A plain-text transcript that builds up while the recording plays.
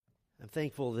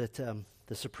thankful that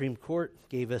the Supreme Court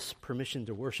gave us permission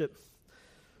to worship.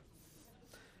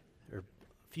 They're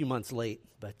a few months late,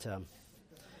 but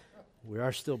we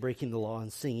are still breaking the law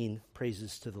and singing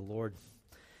praises to the Lord.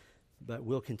 But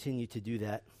we'll continue to do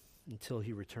that until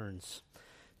He returns.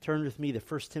 Turn with me to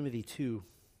 1 Timothy 2.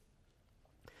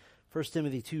 1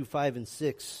 Timothy 2, 5 and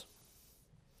 6.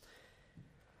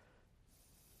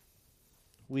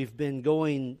 We've been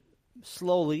going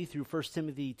slowly through 1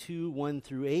 Timothy 2, 1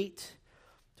 through 8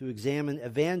 to examine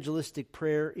evangelistic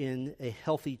prayer in a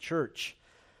healthy church.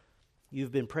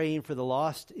 You've been praying for the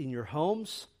lost in your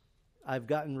homes. I've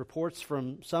gotten reports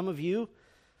from some of you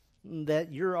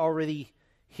that you're already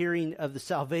hearing of the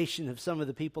salvation of some of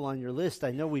the people on your list.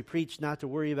 I know we preach not to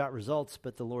worry about results,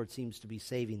 but the Lord seems to be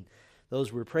saving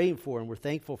those we're praying for, and we're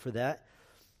thankful for that.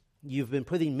 You've been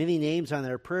putting many names on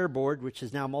our prayer board, which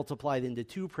is now multiplied into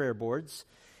 2 prayer boards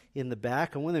in the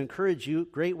back. I want to encourage you,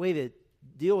 great way to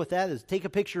deal with that is take a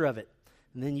picture of it,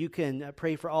 and then you can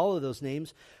pray for all of those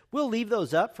names. We'll leave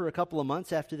those up for a couple of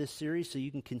months after this series so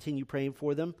you can continue praying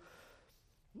for them.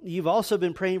 You've also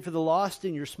been praying for the lost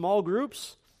in your small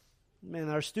groups.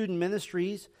 And our student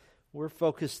ministries, we're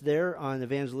focused there on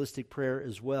evangelistic prayer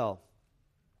as well.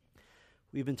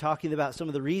 We've been talking about some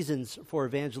of the reasons for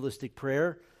evangelistic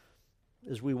prayer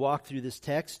as we walk through this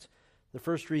text. The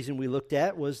first reason we looked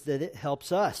at was that it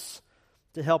helps us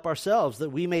to help ourselves,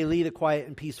 that we may lead a quiet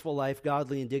and peaceful life,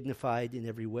 godly and dignified in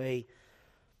every way.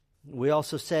 We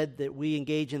also said that we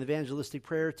engage in evangelistic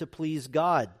prayer to please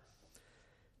God,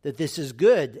 that this is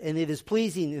good and it is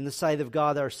pleasing in the sight of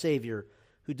God our Savior,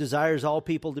 who desires all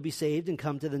people to be saved and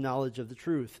come to the knowledge of the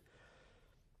truth.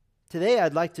 Today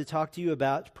I'd like to talk to you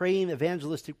about praying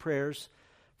evangelistic prayers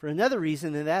for another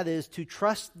reason, and that is to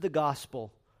trust the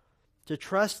gospel. To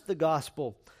trust the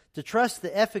gospel. To trust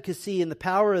the efficacy and the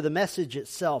power of the message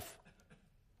itself.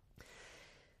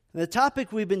 The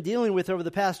topic we've been dealing with over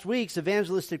the past weeks,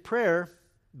 evangelistic prayer,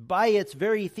 by its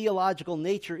very theological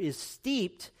nature, is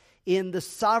steeped in the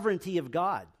sovereignty of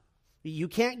God. You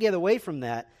can't get away from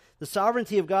that. The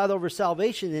sovereignty of God over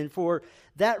salvation. And for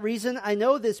that reason, I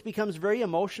know this becomes very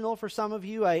emotional for some of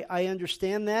you. I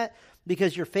understand that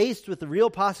because you're faced with the real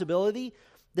possibility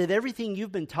that everything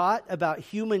you've been taught about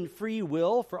human free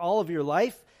will for all of your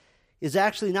life is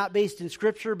actually not based in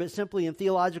Scripture, but simply in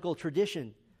theological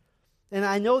tradition. And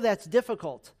I know that's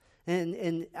difficult.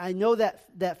 And I know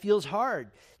that feels hard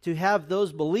to have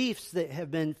those beliefs that have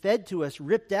been fed to us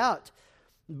ripped out.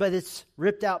 But it's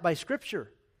ripped out by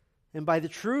Scripture and by the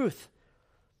truth.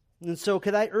 And so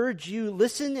could I urge you,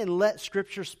 listen and let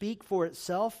Scripture speak for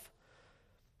itself?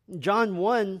 James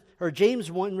 1,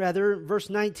 verse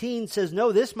 19 says,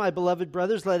 "Know this, my beloved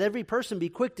brothers, let every person be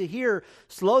quick to hear,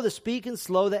 slow to speak, and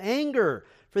slow to anger.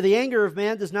 For the anger of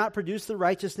man does not produce the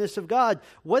righteousness of God."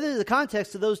 What is the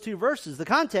context of those 2 verses? The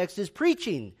context is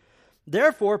preaching.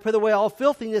 "Therefore, put away all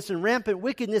filthiness and rampant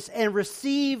wickedness, and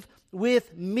receive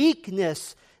with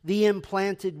meekness the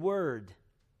implanted word."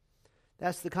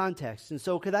 That's the context. And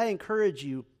so could I encourage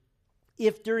you,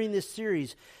 if during this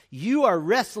series you are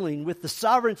wrestling with the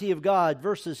sovereignty of God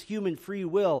versus human free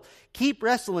will, keep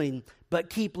wrestling, but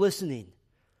keep listening.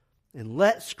 And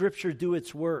let Scripture do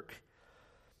its work.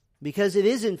 Because it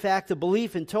is, in fact, a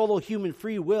belief in total human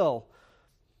free will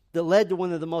that led to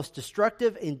one of the most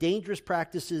destructive and dangerous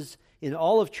practices in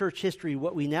all of church history,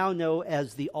 what we now know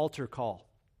as the altar call.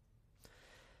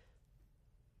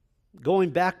 Going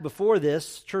back before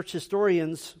this, church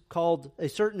historians called a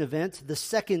certain event the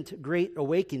Second Great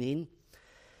Awakening.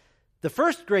 The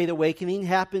First Great Awakening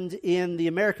happened in the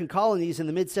American colonies in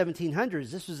the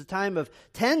mid-1700s. This was a time of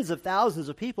tens of thousands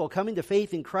of people coming to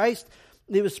faith in Christ.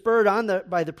 It was spurred on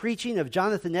by the preaching of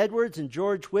Jonathan Edwards and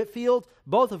George Whitefield,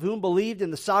 both of whom believed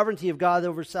in the sovereignty of God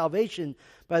over salvation,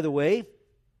 by the way.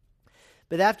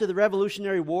 But after the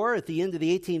Revolutionary War at the end of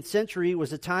the 18th century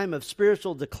was a time of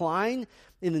spiritual decline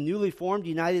in the newly formed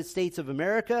United States of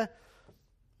America.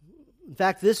 In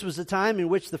fact, this was a time in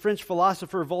which the French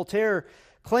philosopher Voltaire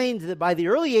claimed that by the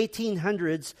early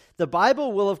 1800s, the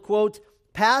Bible will have, quote,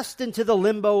 passed into the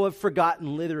limbo of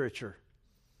forgotten literature.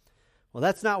 Well,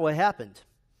 that's not what happened.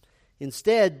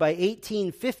 Instead, by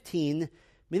 1815,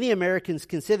 many Americans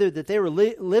considered that they were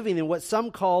living in what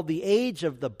some called the age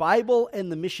of the Bible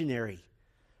and the missionary,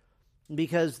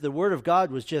 because the Word of God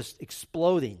was just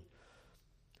exploding.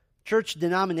 Church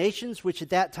denominations, which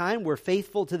at that time were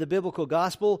faithful to the biblical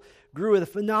gospel, grew at a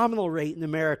phenomenal rate in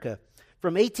America.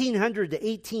 From 1800 to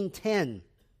 1810,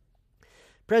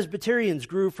 Presbyterians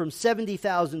grew from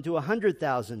 70,000 to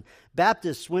 100,000.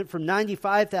 Baptists went from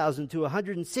 95,000 to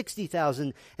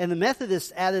 160,000. And the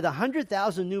Methodists added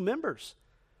 100,000 new members.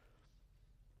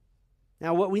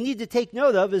 Now, what we need to take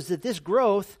note of is that this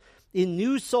growth in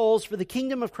new souls for the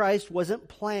kingdom of Christ wasn't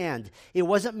planned. It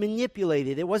wasn't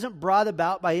manipulated. It wasn't brought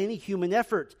about by any human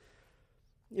effort.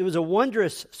 It was a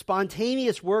wondrous,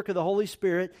 spontaneous work of the Holy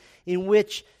Spirit in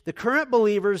which the current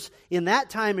believers in that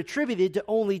time attributed to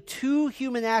only two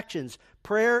human actions,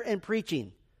 prayer and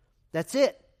preaching. That's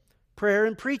it, prayer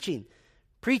and preaching.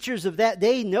 Preachers of that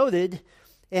day noted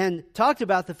and talked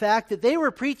about the fact that they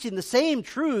were preaching the same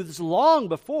truths long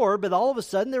before, but all of a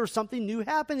sudden there was something new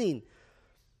happening.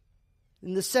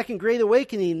 In the Second Great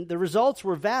Awakening, the results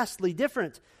were vastly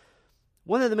different.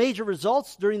 One of the major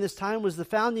results during this time was the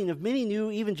founding of many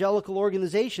new evangelical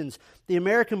organizations. The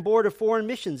American Board of Foreign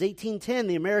Missions, 1810,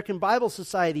 the American Bible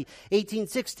Society,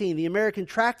 1816, the American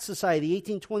Tract Society,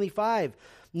 1825.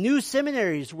 New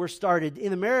seminaries were started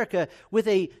in America with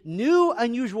a new,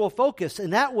 unusual focus,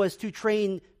 and that was to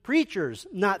train preachers,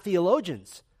 not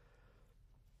theologians.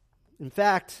 In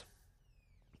fact,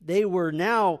 they were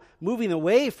now moving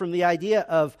away from the idea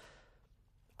of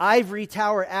ivory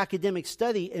tower academic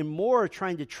study and more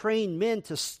trying to train men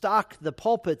to stock the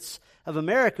pulpits of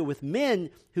America with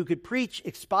men who could preach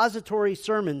expository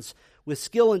sermons with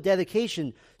skill and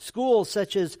dedication. Schools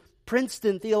such as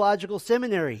Princeton Theological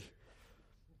Seminary.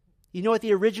 You know what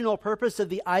the original purpose of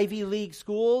the Ivy League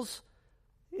schools?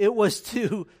 It was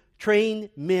to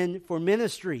train men for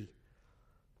ministry.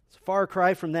 It's a far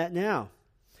cry from that now.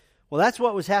 Well, that's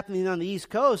what was happening on the East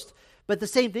Coast, but the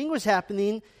same thing was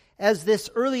happening as this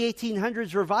early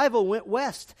 1800s revival went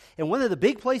west. And one of the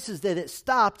big places that it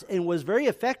stopped and was very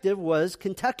effective was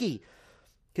Kentucky.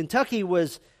 Kentucky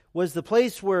was the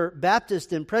place where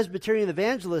Baptist and Presbyterian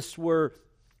evangelists were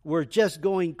just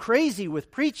going crazy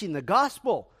with preaching the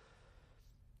gospel.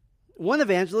 One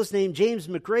evangelist named James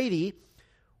McGrady,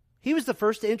 he was the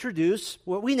first to introduce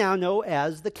what we now know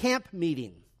as the camp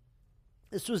meeting.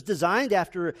 This was designed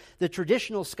after the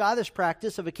traditional Scottish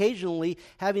practice of occasionally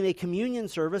having a communion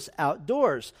service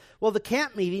outdoors. Well, the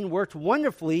camp meeting worked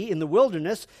wonderfully in the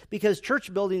wilderness because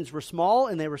church buildings were small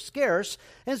and they were scarce,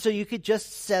 and so you could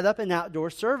just set up an outdoor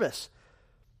service.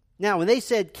 Now, when they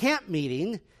said camp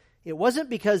meeting, it wasn't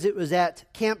because it was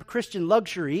at Camp Christian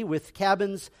Luxury with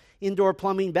cabins, indoor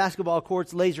plumbing, basketball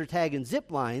courts, laser tag, and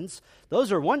zip lines.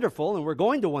 Those are wonderful, and we're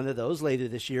going to one of those later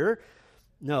this year.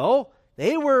 No,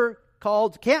 they were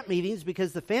called camp meetings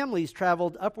because the families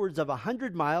traveled upwards of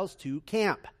 100 miles to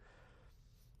camp.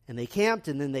 And they camped,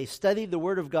 and then they studied the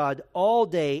Word of God all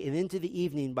day and into the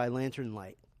evening by lantern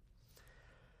light.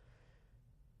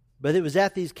 But it was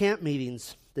at these camp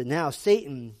meetings that now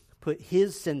Satan put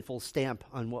his sinful stamp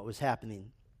on what was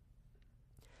happening.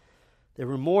 There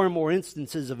were more and more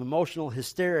instances of emotional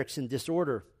hysterics and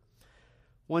disorder.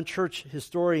 One church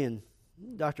historian,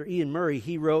 Dr. Ian Murray,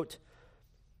 he wrote,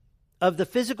 "Of the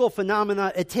physical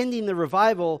phenomena attending the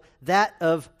revival, that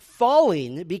of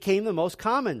falling became the most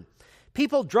common.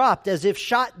 People dropped as if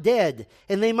shot dead,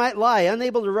 and they might lie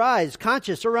unable to rise,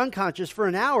 conscious or unconscious, for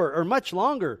an hour or much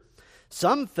longer.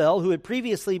 Some fell who had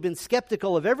previously been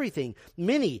skeptical of everything.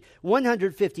 Many,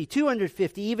 150,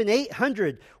 250, even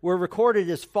 800, were recorded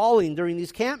as falling during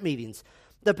these camp meetings.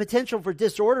 The potential for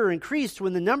disorder increased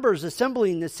when the numbers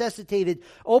assembling necessitated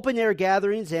open-air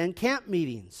gatherings and camp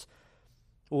meetings."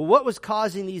 Well, what was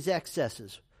causing these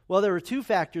excesses? Well, there were two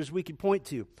factors we could point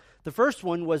to. The first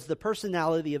one was the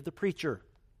personality of the preacher.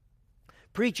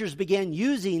 Preachers began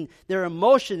using their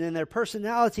emotion and their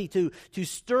personality to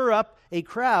stir up a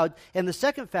crowd. And the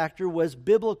second factor was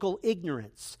biblical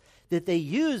ignorance, that they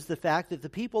used the fact that the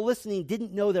people listening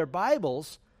didn't know their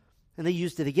Bibles, and they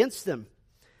used it against them.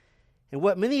 And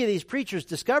what many of these preachers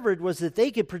discovered was that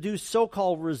they could produce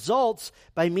so-called results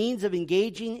by means of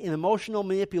engaging in emotional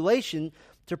manipulation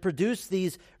to produce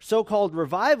these so-called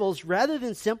revivals rather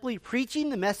than simply preaching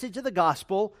the message of the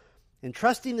gospel and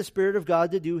trusting the Spirit of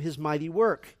God to do His mighty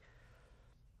work.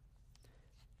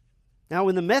 Now,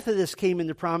 when the Methodists came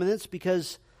into prominence,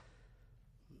 because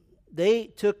they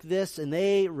took this and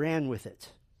they ran with it.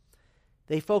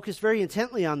 They focused very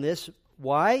intently on this.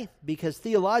 Why? Because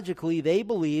theologically they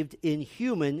believed in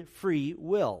human free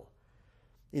will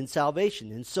in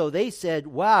salvation. And so they said,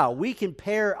 wow, we can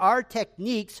pair our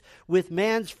techniques with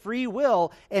man's free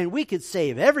will and we could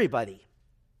save everybody.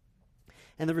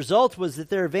 And the result was that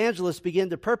their evangelists began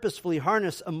to purposefully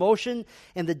harness emotion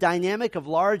and the dynamic of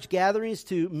large gatherings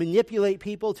to manipulate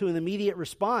people to an immediate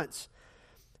response.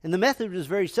 And the method was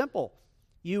very simple.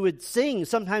 You would sing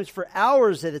sometimes for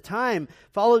hours at a time,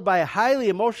 followed by a highly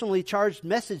emotionally charged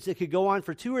message that could go on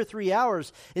for 2 or 3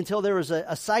 hours until there was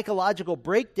a psychological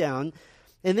breakdown.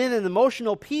 And then an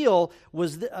emotional appeal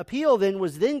was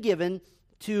then given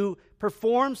to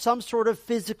perform some sort of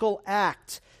physical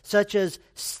act. such as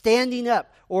standing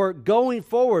up or going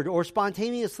forward or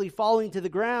spontaneously falling to the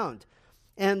ground.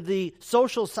 And the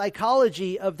social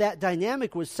psychology of that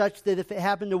dynamic was such that if it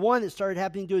happened to one, it started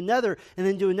happening to another, and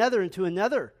then to another, and to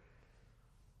another.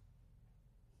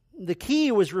 The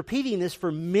key was repeating this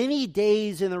for many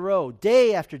days in a row,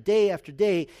 day after day after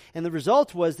day, and the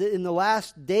result was that in the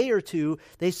last day or two,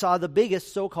 they saw the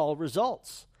biggest so-called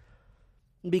results.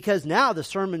 Because now the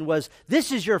sermon was,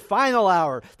 this is your final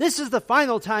hour. This is the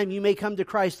final time you may come to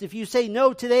Christ. If you say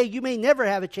no today, you may never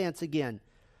have a chance again.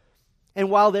 And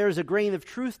while there is a grain of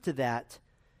truth to that,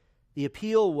 the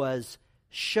appeal was,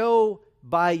 show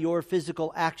by your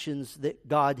physical actions that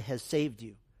God has saved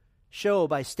you. Show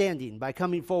by standing, by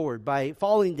coming forward, by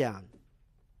falling down.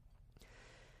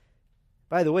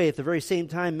 By the way, at the very same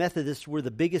time, Methodists were the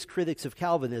biggest critics of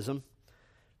Calvinism,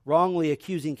 wrongly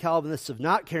accusing Calvinists of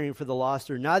not caring for the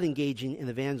lost or not engaging in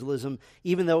evangelism,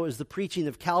 even though it was the preaching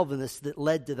of Calvinists that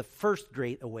led to the first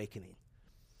Great Awakening.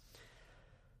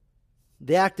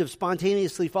 The act of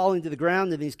spontaneously falling to the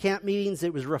ground in these camp meetings,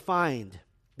 it was refined.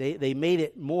 They made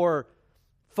it more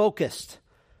focused.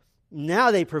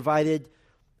 Now they provided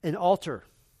an altar.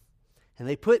 And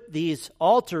they put these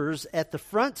altars at the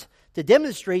front to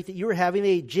demonstrate that you were having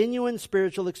a genuine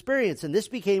spiritual experience. And this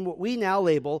became what we now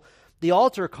label the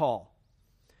altar call.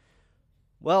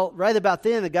 Well, right about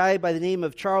then, a guy by the name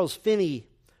of Charles Finney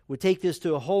would take this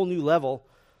to a whole new level.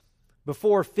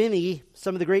 Before Finney,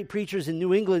 some of the great preachers in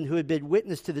New England who had been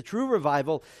witness to the true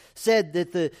revival said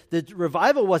that the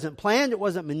revival wasn't planned, it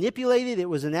wasn't manipulated, it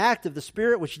was an act of the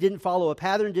Spirit which didn't follow a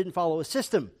pattern, didn't follow a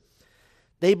system.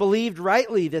 They believed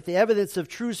rightly that the evidence of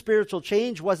true spiritual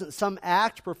change wasn't some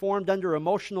act performed under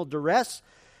emotional duress,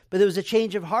 but it was a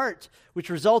change of heart,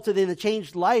 which resulted in a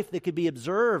changed life that could be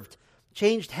observed,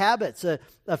 changed habits,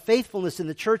 a faithfulness in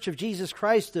the church of Jesus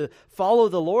Christ to follow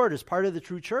the Lord as part of the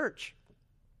true church.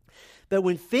 But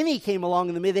when Finney came along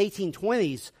in the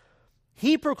mid-1820s,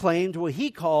 he proclaimed what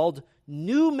he called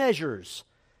new measures,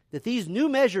 that these new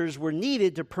measures were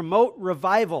needed to promote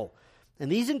revival.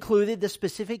 And these included the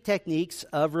specific techniques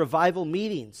of revival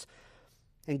meetings.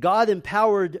 And God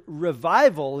empowered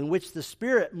revival in which the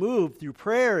Spirit moved through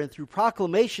prayer and through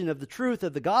proclamation of the truth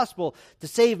of the gospel to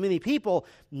save many people,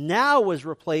 now was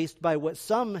replaced by what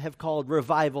some have called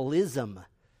revivalism.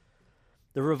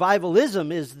 The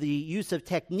revivalism is the use of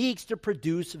techniques to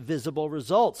produce visible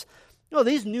results. No,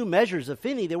 these new measures of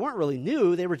Finney, they weren't really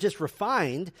new. They were just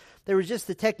refined. They were just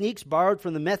the techniques borrowed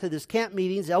from the Methodist camp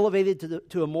meetings, elevated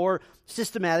to a more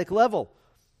systematic level.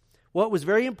 What was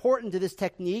very important to this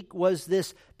technique was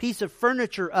this piece of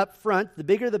furniture up front, the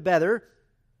bigger the better.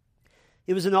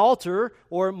 It was an altar,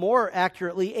 or more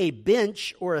accurately, a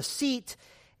bench or a seat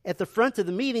at the front of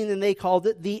the meeting, and they called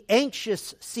it the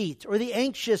anxious seat, or the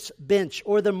anxious bench,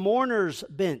 or the mourner's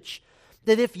bench.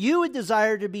 That if you would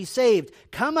desire to be saved,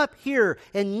 come up here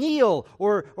and kneel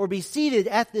or be seated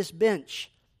at this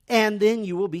bench, and then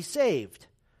you will be saved.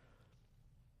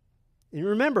 And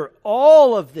remember,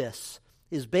 all of this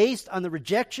is based on the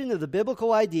rejection of the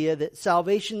biblical idea that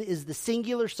salvation is the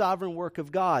singular sovereign work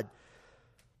of God.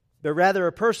 But rather,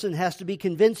 a person has to be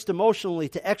convinced emotionally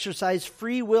to exercise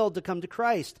free will to come to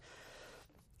Christ.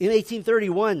 In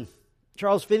 1831,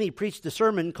 Charles Finney preached a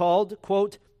sermon called,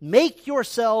 quote, "Make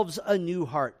yourselves a new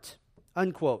heart,"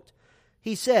 unquote.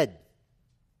 He said,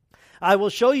 "I will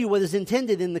show you what is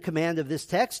intended in the command of this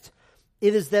text.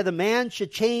 It is that a man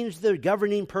should change the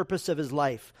governing purpose of his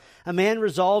life. A man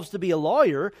resolves to be a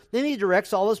lawyer, then he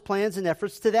directs all his plans and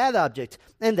efforts to that object,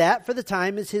 and that, for the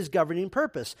time, is his governing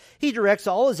purpose. He directs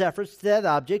all his efforts to that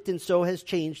object, and so has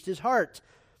changed his heart.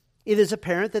 It is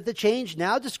apparent that the change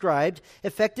now described,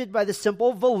 effected by the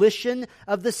simple volition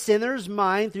of the sinner's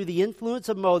mind through the influence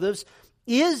of motives,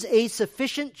 is a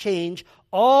sufficient change,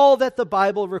 all that the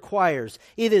Bible requires.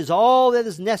 It is all that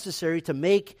is necessary to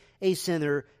make a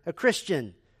sinner a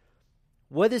Christian."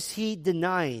 What is he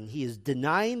denying? He is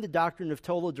denying the doctrine of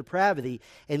total depravity,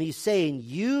 and he's saying,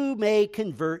 you may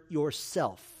convert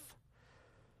yourself.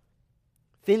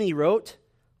 Finney wrote,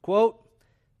 quote,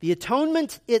 "The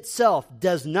atonement itself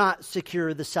does not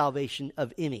secure the salvation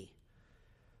of any.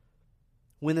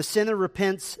 When the sinner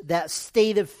repents, that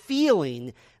state of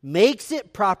feeling makes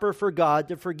it proper for God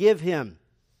to forgive him.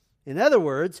 In other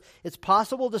words, it's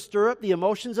possible to stir up the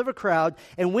emotions of a crowd,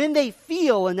 and when they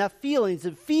feel enough feelings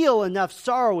and feel enough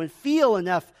sorrow and feel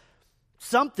enough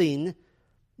something,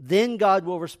 then God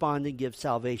will respond and give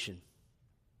salvation."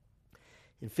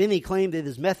 And Finney claimed that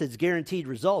his methods guaranteed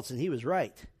results, and he was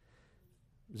right.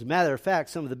 As a matter of fact,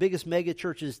 some of the biggest mega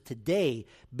churches today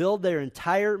build their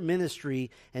entire ministry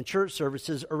and church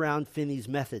services around Finney's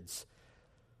methods.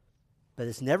 But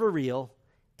it's never real,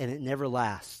 and it never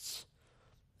lasts.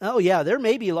 Oh yeah, there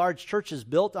may be large churches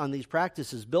built on these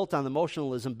practices, built on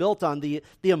emotionalism, built on the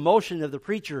emotion of the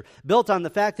preacher, built on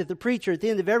the fact that the preacher at the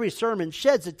end of every sermon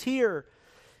sheds a tear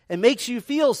and makes you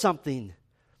feel something.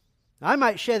 I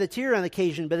might shed a tear on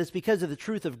occasion, but it's because of the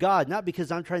truth of God, not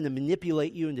because I'm trying to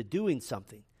manipulate you into doing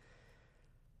something.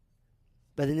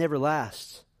 But it never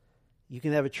lasts. You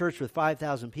can have a church with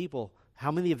 5,000 people. How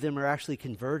many of them are actually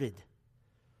converted?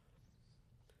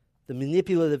 The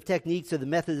manipulative techniques of the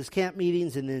Methodist camp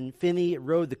meetings and then Finney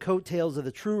rode the coattails of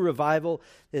the true revival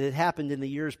that had happened in the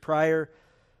years prior.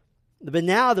 But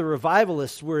now the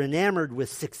revivalists were enamored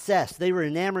with success. They were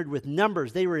enamored with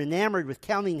numbers. They were enamored with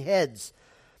counting heads,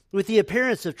 with the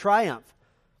appearance of triumph.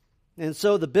 And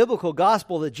so the biblical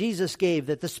gospel that Jesus gave,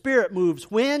 that the Spirit moves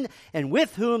when and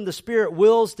with whom the Spirit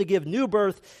wills to give new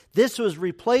birth, this was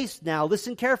replaced now,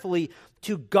 listen carefully,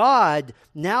 to God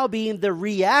now being the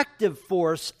reactive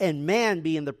force and man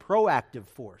being the proactive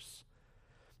force.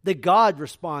 That God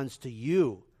responds to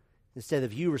you instead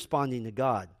of you responding to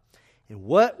God. And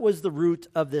what was the root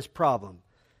of this problem?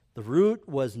 The root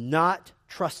was not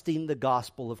trusting the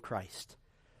gospel of Christ.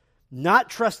 Not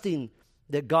trusting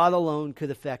that God alone could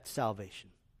effect salvation.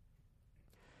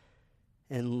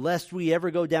 And lest we ever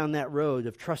go down that road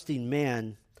of trusting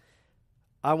man,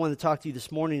 I want to talk to you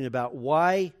this morning about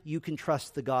why you can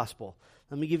trust the gospel.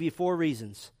 Let me give you 4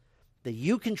 reasons that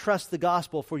you can trust the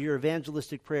gospel for your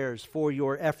evangelistic prayers, for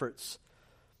your efforts.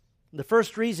 The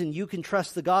first reason you can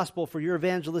trust the gospel for your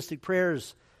evangelistic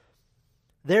prayers,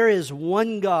 there is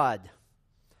one God.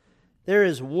 There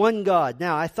is one God.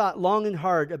 Now, I thought long and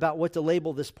hard about what to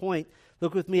label this point.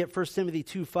 Look with me at 1 Timothy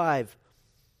 2:5.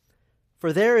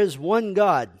 For there is one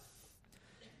God.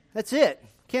 That's it.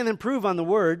 Can't improve on the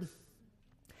word.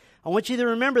 I want you to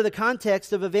remember the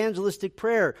context of evangelistic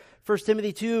prayer. 1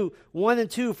 Timothy 2:1 and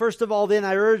 2. First of all, then,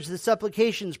 I urge that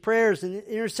supplications, prayers, and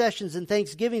intercessions and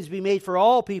thanksgivings be made for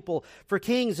all people, for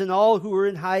kings and all who are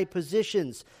in high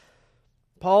positions.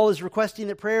 Paul is requesting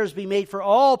that prayers be made for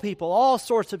all people, all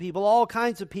sorts of people, all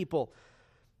kinds of people.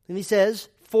 And he says,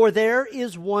 for there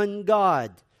is one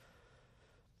God.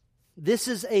 This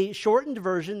is a shortened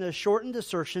version, a shortened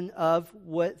assertion of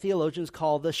what theologians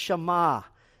call the Shema,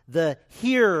 the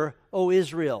Hear, O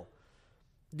Israel.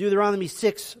 Deuteronomy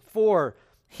 6:4,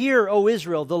 Hear, O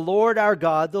Israel, the Lord our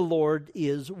God, the Lord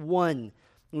is one.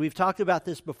 And we've talked about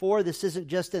this before. This isn't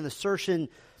just an assertion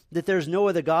that there's no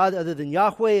other God other than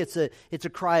Yahweh. It's a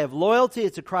cry of loyalty.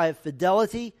 It's a cry of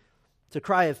fidelity. It's a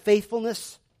cry of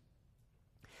faithfulness.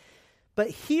 But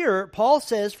here, Paul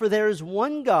says, for there is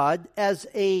one God as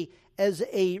a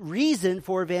reason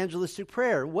for evangelistic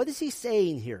prayer. What is he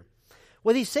saying here?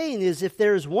 What he's saying is if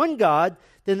there is one God,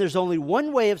 then there's only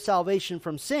one way of salvation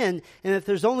from sin. And if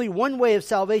there's only one way of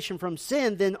salvation from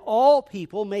sin, then all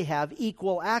people may have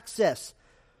equal access.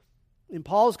 In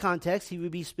Paul's context, he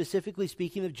would be specifically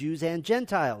speaking of Jews and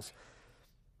Gentiles.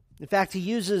 In fact, he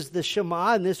uses the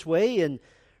Shema in this way in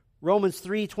Romans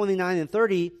 3:29 and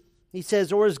 30. He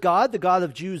says, or is God the God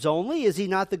of Jews only? Is he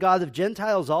not the God of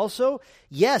Gentiles also?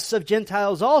 Yes, of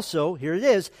Gentiles also. Here it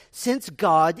is. Since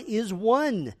God is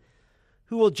one,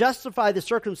 who will justify the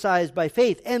circumcised by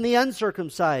faith and the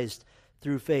uncircumcised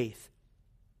through faith.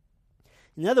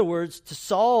 In other words, to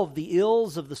solve the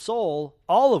ills of the soul,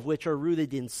 all of which are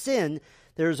rooted in sin,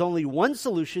 there is only one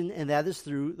solution, and that is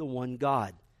through the one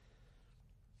God.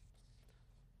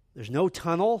 There's no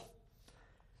tunnel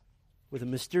with a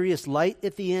mysterious light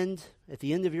at the end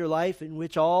of your life, in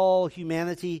which all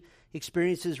humanity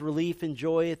experiences relief and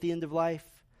joy at the end of life.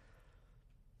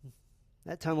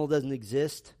 That tunnel doesn't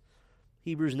exist.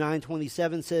 Hebrews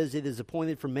 9:27 says it is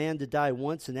appointed for man to die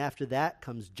once, and after that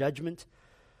comes judgment.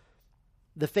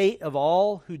 The fate of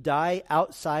all who die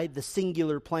outside the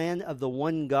singular plan of the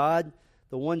one God,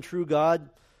 the one true God,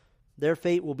 their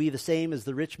fate will be the same as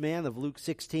the rich man of Luke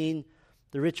 16.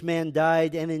 The rich man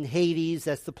died, and in Hades,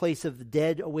 that's the place of the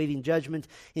dead awaiting judgment,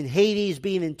 in Hades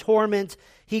being in torment,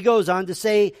 he goes on to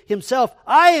say himself,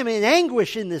 I am in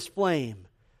anguish in this flame.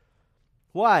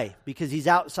 Why? Because he's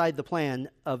outside the plan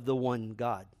of the one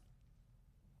God.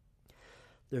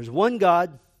 There's one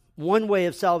God, one way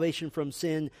of salvation from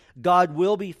sin. God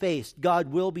will be faced.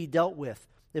 God will be dealt with.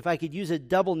 If I could use a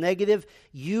double negative,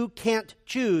 you can't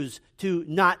choose to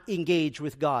not engage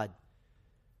with God.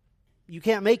 You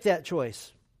can't make that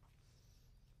choice.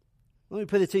 Let me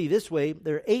put it to you this way.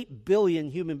 There are 8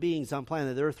 billion human beings on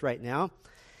planet Earth right now.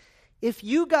 If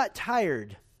you got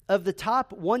tired of the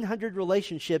top 100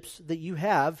 relationships that you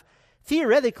have,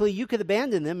 theoretically you could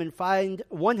abandon them and find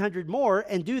 100 more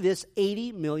and do this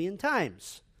 80 million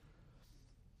times.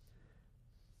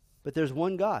 But there's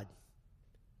one God.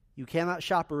 You cannot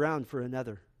shop around for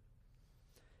another.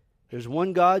 There's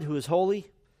one God who is holy,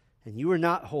 and you are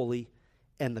not holy,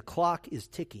 and the clock is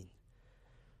ticking.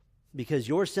 Because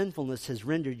your sinfulness has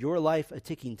rendered your life a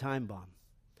ticking time bomb.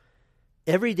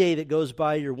 Every day that goes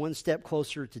by, you're one step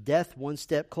closer to death, one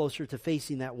step closer to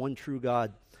facing that one true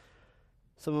God.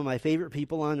 Some of my favorite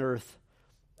people on earth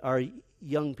are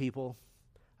young people.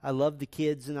 I love the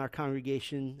kids in our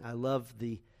congregation. I love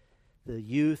the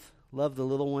youth, love the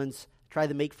little ones. Try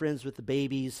to make friends with the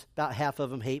babies. About half of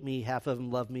them hate me, half of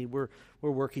them love me. We're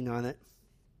working on it.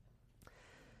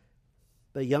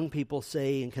 But young people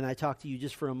say, and can I talk to you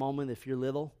just for a moment if you're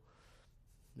little?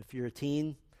 If you're a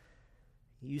teen?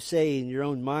 You say in your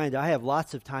own mind, I have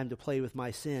lots of time to play with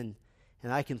my sin,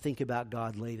 and I can think about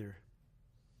God later.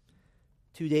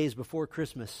 2 days before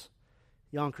Christmas,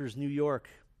 Yonkers, New York,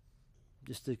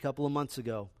 just a couple of months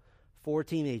ago, 4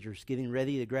 teenagers getting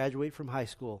ready to graduate from high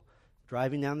school,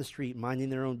 driving down the street, minding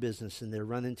their own business, and they're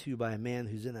run into by a man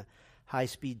who's in a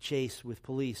high-speed chase with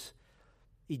police.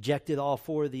 Ejected all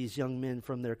 4 of these young men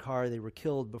from their car. They were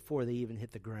killed before they even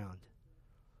hit the ground.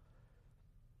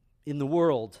 In the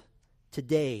world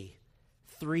today,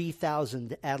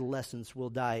 3,000 adolescents will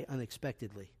die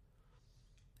unexpectedly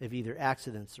of either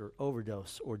accidents or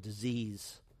overdose or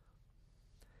disease.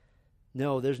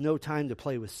 No, there's no time to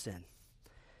play with sin.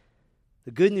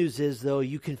 The good news is, though,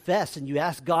 you confess and you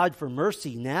ask God for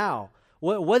mercy now.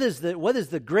 What is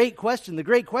the great question? The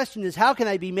great question is, how can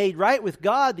I be made right with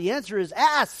God? The answer is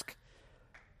ask.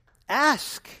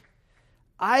 Ask.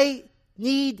 I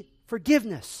need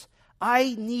forgiveness.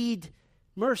 I need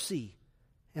mercy.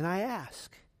 And I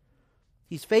ask.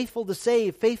 He's faithful to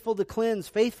save, faithful to cleanse,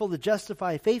 faithful to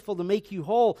justify, faithful to make you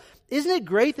whole. Isn't it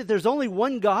great that there's only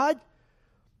one God?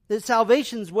 That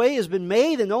salvation's way has been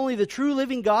made and only the true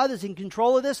living God is in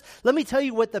control of this? Let me tell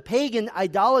you what the pagan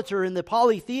idolater and the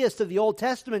polytheist of the Old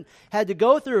Testament had to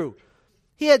go through.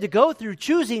 He had to go through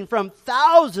choosing from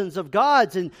thousands of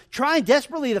gods and trying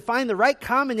desperately to find the right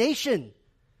combination.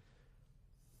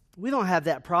 We don't have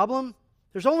that problem.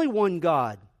 There's only one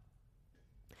God.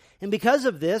 And because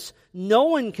of this, no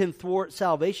one can thwart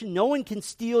salvation. No one can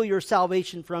steal your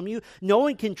salvation from you. No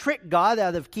one can trick God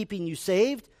out of keeping you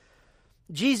saved.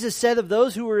 Jesus said of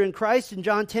those who were in Christ in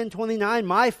John 10:29,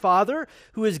 my Father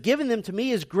who has given them to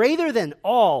me is greater than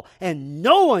all, and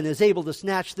no one is able to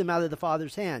snatch them out of the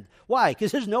Father's hand. Why?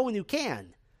 Because there's no one who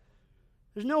can.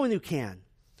 There's no one who can.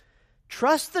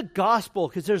 Trust the gospel,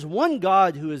 because there's one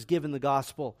God who has given the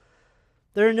gospel.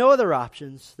 There are no other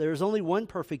options. There is only one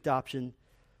perfect option,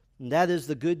 and that is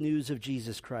the good news of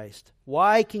Jesus Christ.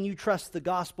 Why can you trust the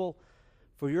gospel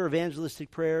for your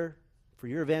evangelistic prayer? For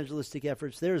your evangelistic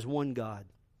efforts, there is one God.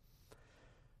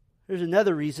 There's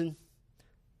another reason.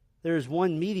 There is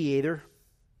one mediator.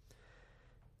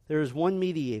 There is one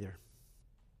mediator.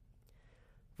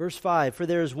 Verse 5, for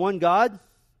there is one God,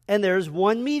 and there is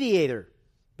one mediator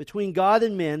between God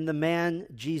and men, the man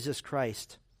Jesus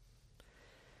Christ.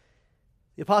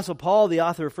 The Apostle Paul, the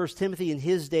author of 1 Timothy, in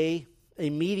his day,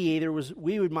 a mediator was,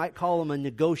 might call him a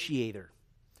negotiator.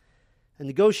 A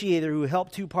negotiator who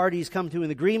helped 2 parties come to an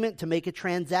agreement to make a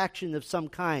transaction of some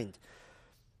kind.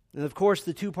 And of course,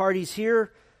 the 2 parties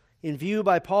here in view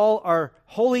by Paul are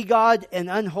holy God and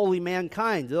unholy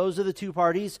mankind. Those are the 2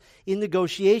 parties in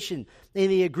negotiation. And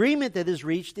the agreement that is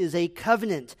reached is a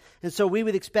covenant. And so we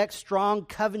would expect strong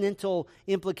covenantal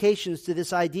implications to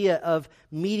this idea of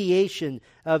mediation,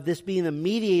 of this being a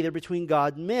mediator between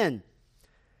God and men.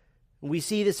 And we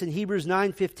see this in Hebrews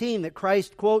 9:15, that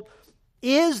Christ, quote,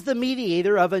 is the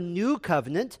mediator of a new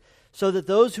covenant, so that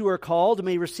those who are called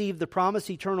may receive the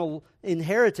promised eternal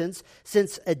inheritance,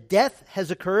 since a death has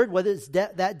occurred. What is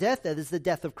that death? That is the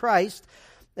death of Christ.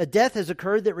 A death has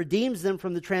occurred that redeems them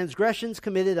from the transgressions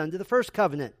committed under the first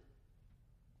covenant.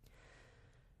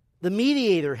 The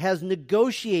mediator has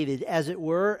negotiated, as it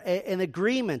were, an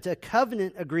agreement, a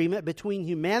covenant agreement between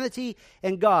humanity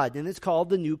and God, and it's called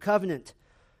the New Covenant.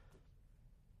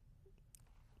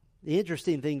 The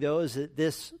interesting thing, though, is that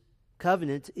this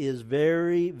covenant is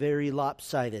very, very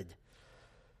lopsided.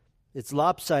 It's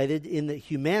lopsided in that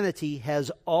humanity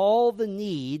has all the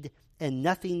need and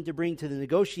nothing to bring to the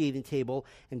negotiating table,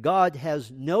 and God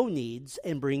has no needs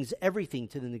and brings everything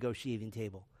to the negotiating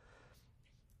table.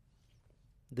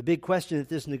 The big question at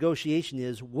this negotiation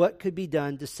is, what could be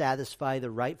done to satisfy the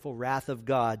rightful wrath of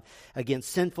God against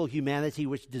sinful humanity,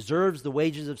 which deserves the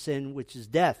wages of sin, which is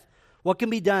death? What can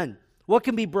be done? What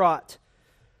can be brought?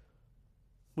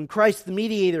 When Christ the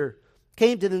mediator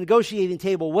came to the negotiating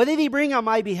table, what did he bring on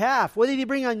my behalf? What did he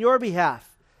bring on your behalf?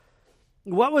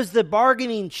 What was the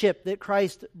bargaining chip that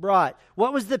Christ brought?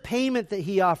 What was the payment that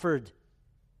he offered?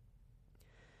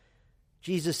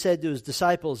 Jesus said to his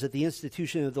disciples at the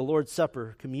institution of the Lord's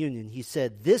Supper, communion, he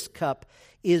said, "This cup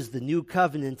is the new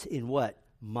covenant in" what?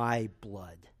 "My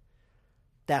blood."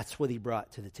 That's what he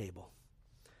brought to the table.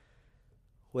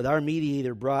 What our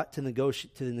mediator brought to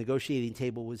the negotiating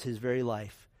table was his very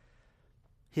life.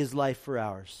 His life for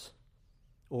ours.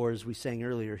 Or, as we sang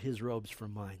earlier, his robes for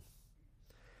mine.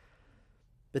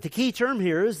 But the key term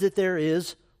here is that there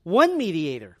is one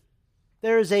mediator.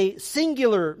 There is a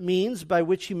singular means by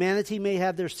which humanity may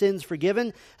have their sins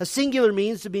forgiven, a singular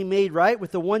means to be made right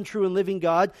with the one true and living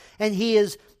God, and he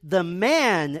is the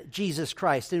man, Jesus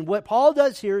Christ. And what Paul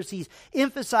does here is he's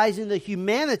emphasizing the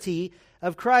humanity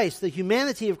of Christ, the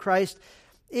humanity of Christ,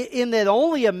 in that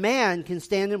only a man can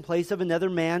stand in place of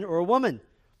another man or a woman.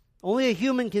 Only a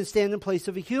human can stand in place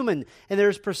of a human. And there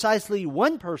is precisely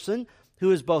one person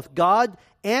who is both God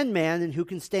and man and who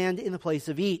can stand in the place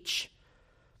of each.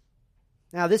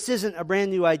 Now, this isn't a brand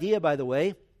new idea, by the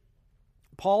way.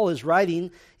 Paul is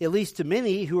writing, at least to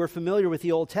many who are familiar with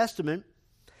the Old Testament.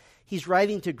 He's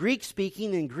writing to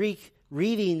Greek-speaking and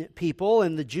Greek-reading people,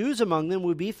 and the Jews among them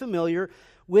would be familiar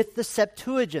with the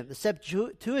Septuagint. The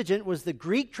Septuagint was the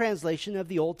Greek translation of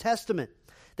the Old Testament.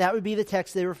 That would be the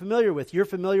text they were familiar with. You're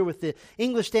familiar with the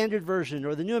English Standard Version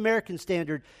or the New American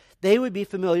Standard. They would be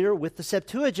familiar with the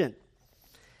Septuagint.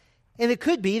 And it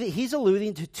could be that he's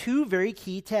alluding to two very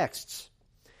key texts.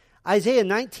 Isaiah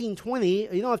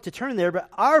 19:20, you don't have to turn there, but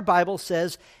our Bible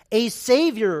says, "a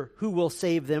Savior who will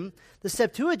save them." The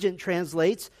Septuagint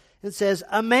translates and says,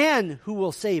 "a man who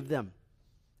will save them."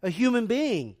 A human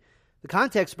being. The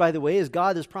context, by the way, is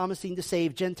God is promising to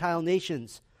save Gentile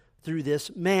nations through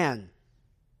this man.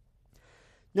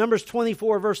 Numbers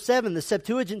 24, verse 7, the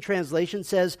Septuagint translation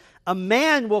says, "a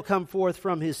man will come forth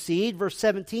from his seed." Verse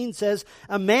 17 says,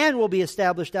 "a man will be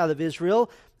established out of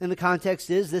Israel." And the context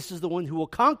is, this is the one who will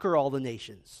conquer all the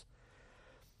nations.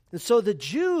 And so the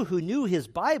Jew who knew his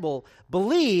Bible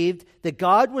believed that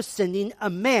God was sending a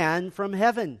man from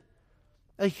heaven,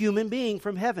 a human being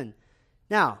from heaven.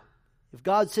 Now, if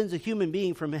God sends a human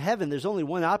being from heaven, there's only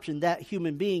one option. That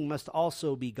human being must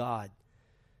also be God.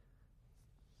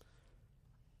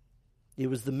 It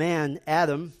was the man,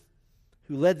 Adam,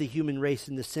 who led the human race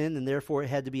into sin, and therefore it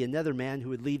had to be another man who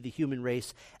would lead the human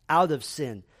race out of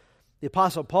sin. The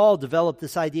Apostle Paul developed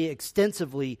this idea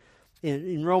extensively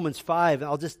in Romans 5.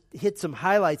 I'll just hit some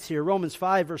highlights here. Romans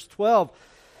 5, verse 12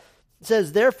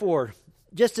 says, "Therefore,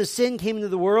 just as sin came into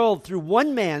the world through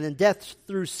one man and death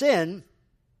through sin,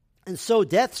 and so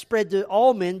death spread to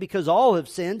all men because all have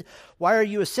sinned. Why are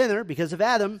you a sinner? Because of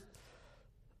Adam."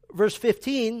 Verse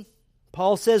 15,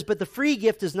 Paul says, "But the free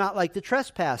gift is not like the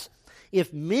trespass.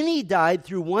 If many died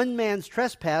through one man's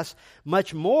trespass,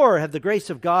 much more have the grace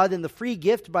of God and the free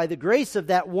gift by the grace of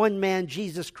that one man,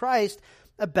 Jesus Christ,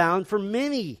 abound for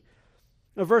many."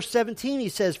 Verse 17, he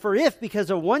says, "For if because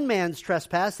of one man's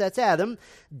trespass," that's Adam,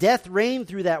 "death reigned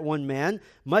through that one man,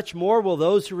 much more will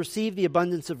those who receive the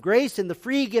abundance of grace and the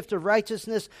free gift of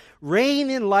righteousness reign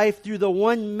in life through the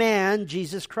one man,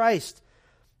 Jesus Christ."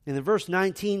 And in verse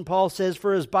 19, Paul says,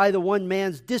 "For as by the one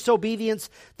man's disobedience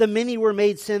the many were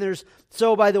made sinners,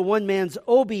 so by the one man's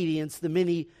obedience the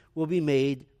many will be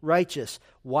made righteous."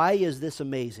 Why is this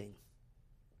amazing?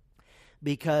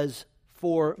 Because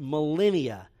for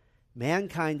millennia,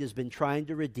 mankind has been trying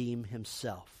to redeem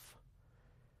himself.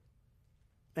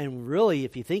 And really,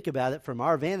 if you think about it from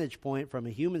our vantage point, from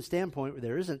a human standpoint,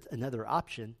 there isn't another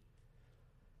option.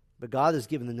 But God has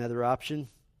given another option.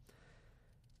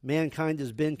 Mankind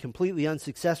has been completely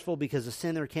unsuccessful because a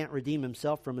sinner can't redeem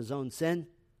himself from his own sin.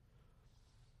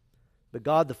 But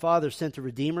God the Father sent a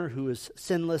Redeemer who is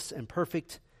sinless and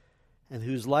perfect and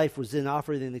whose life was then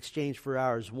offered in exchange for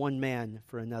ours, one man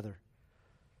for another.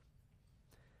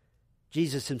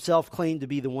 Jesus himself claimed to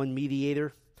be the one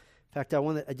mediator. In fact,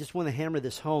 I just want to hammer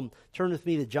this home. Turn with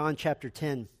me to John chapter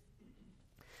 10.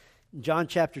 In John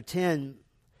chapter 10,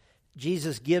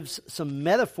 Jesus gives some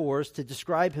metaphors to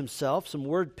describe himself, some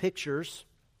word pictures.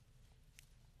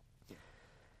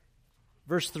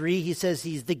 Verse 3, he says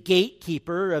he's the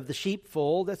gatekeeper of the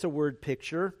sheepfold. That's a word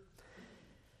picture.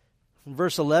 In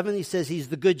verse 11, he says he's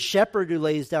the good shepherd who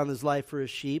lays down his life for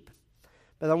his sheep.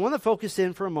 But I want to focus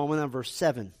in for a moment on verse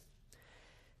 7.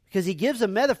 Because he gives a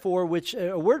metaphor,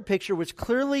 a word picture, which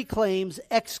clearly claims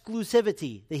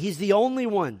exclusivity, that he's the only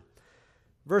one.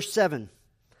 Verse 7.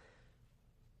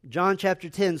 John chapter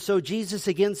 10, "So Jesus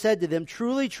again said to them,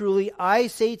 'Truly, truly, I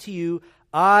say to you,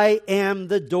 I am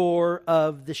the door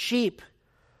of the sheep.'"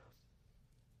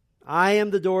 I am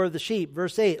the door of the sheep.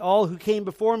 Verse 8, "All who came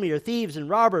before me are thieves and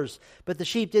robbers, but the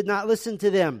sheep did not listen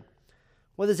to them."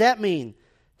 What does that mean?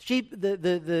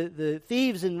 The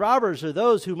thieves and robbers are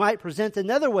those who might present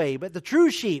another way, but the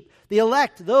true sheep, the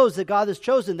elect, those that God has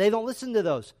chosen, they don't listen to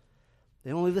those.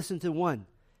 They only listen to one.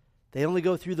 They only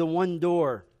go through the one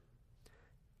door.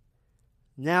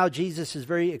 Now Jesus is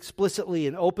very explicitly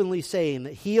and openly saying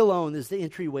that He alone is the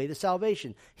entryway to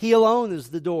salvation. He alone is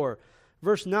the door.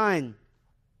 Verse 9,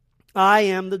 I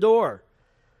am the door.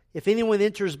 If anyone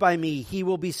enters by me, he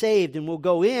will be saved and will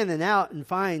go in and out and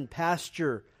find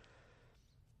pasture.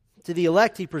 To the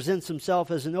elect, He presents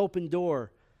Himself as an open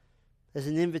door, as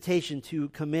an invitation to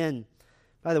come in.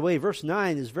 By the way, verse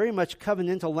 9 is very much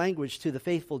covenantal language to the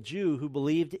faithful Jew who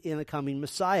believed in a coming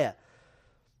Messiah.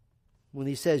 When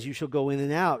He says, you shall go in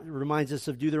and out, it reminds us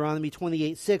of Deuteronomy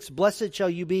 28:6. Blessed shall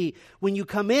you be when you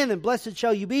come in, and blessed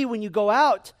shall you be when you go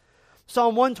out.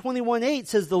 Psalm 121:8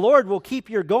 says, the Lord will keep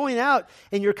your going out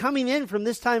and your coming in from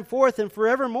this time forth and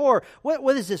forevermore. What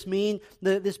does this mean,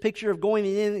 this picture of going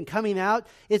in and coming out?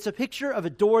 It's a picture of a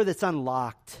door that's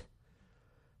unlocked,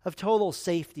 of total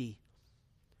safety.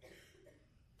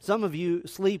 Some of you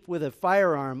sleep with a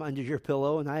firearm under your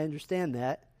pillow, and I understand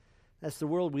that. That's the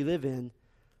world we live in.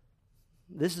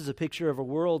 This is a picture of a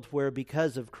world where,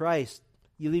 because of Christ,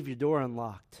 you leave your door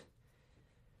unlocked.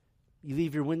 You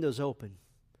leave your windows open.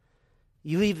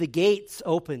 You leave the gates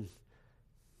open.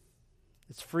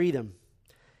 It's freedom.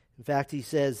 In fact, He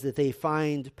says that they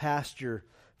find pasture.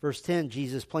 Verse 10,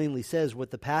 Jesus plainly says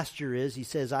what the pasture is. He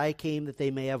says, I came that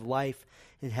they may have life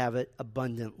and have it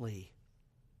abundantly.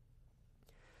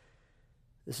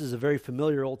 This is a very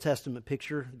familiar Old Testament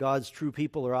picture. God's true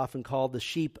people are often called the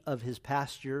sheep of His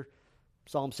pasture.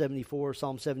 Psalm 74,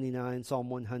 Psalm 79, Psalm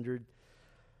 100.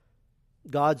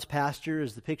 God's pasture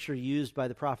is the picture used by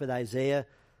the prophet Isaiah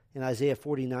in Isaiah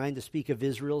 49 to speak of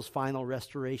Israel's final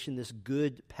restoration, this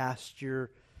good pasture,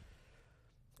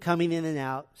 coming in and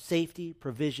out, safety,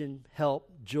 provision, help,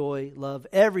 joy, love,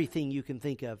 everything you can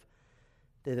think of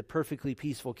that a perfectly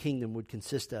peaceful kingdom would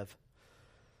consist of.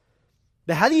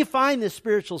 But how do you find this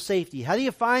spiritual safety? How do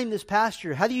you find this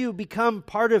pasture? How do you become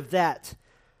part of that?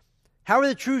 How are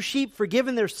the true sheep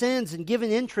forgiven their sins and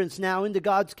given entrance now into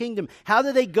God's kingdom? How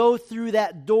do they go through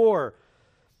that door?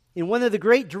 In one of the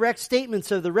great direct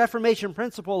statements of the Reformation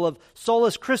principle of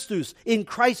solus Christus, in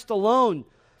Christ alone,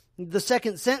 the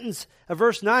second sentence of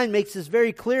verse 9 makes this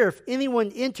very clear. If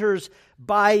anyone enters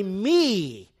by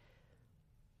me,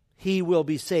 he will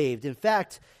be saved. In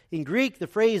fact, in Greek, the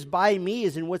phrase by me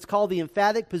is in what's called the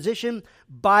emphatic position.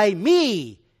 By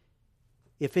me,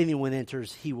 if anyone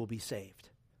enters, he will be saved.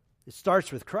 It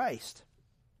starts with Christ.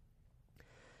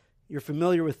 You're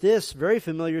familiar with this, very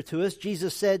familiar to us.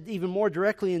 Jesus said even more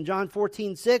directly in John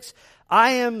 14:6,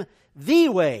 I am the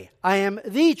way, I am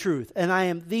the truth, and I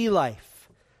am the life.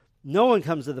 No one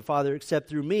comes to the Father except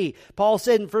through me. Paul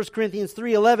said in 1 Corinthians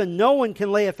 3:11, no one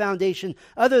can lay a foundation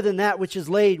other than that which is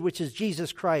laid, which is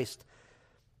Jesus Christ.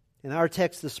 In our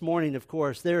text this morning, of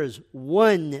course, there is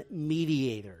one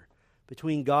mediator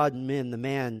between God and men, the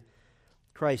man,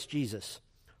 Christ Jesus.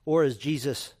 Or as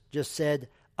Jesus just said,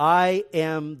 I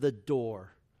am the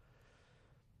door.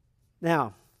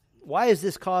 Now, why is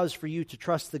this cause for you to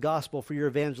trust the gospel for your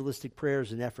evangelistic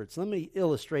prayers and efforts? Let me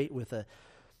illustrate with a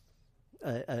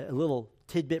little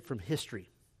tidbit from history.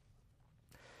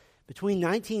 Between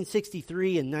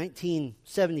 1963 and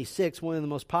 1976, one of the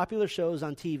most popular shows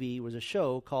on TV was a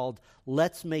show called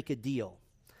Let's Make a Deal.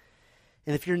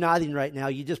 And if you're nodding right now,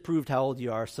 you just proved how old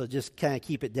you are, so just kind of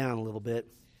keep it down a little bit.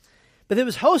 But it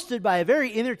was hosted by a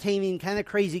very entertaining, kind of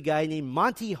crazy guy named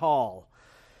Monty Hall.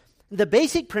 The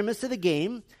basic premise of the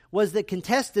game was that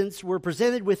contestants were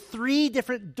presented with 3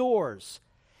 different doors,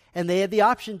 and they had the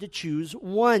option to choose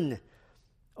one.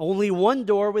 Only one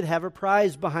door would have a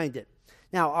prize behind it.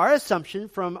 Now, our assumption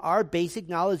from our basic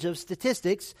knowledge of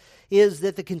statistics is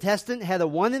that the contestant had a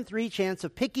 1 in 3 chance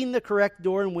of picking the correct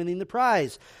door and winning the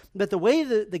prize. But the way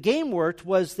the game worked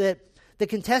was that the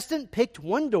contestant picked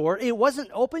one door. It wasn't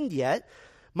opened yet.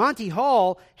 Monty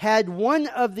Hall had one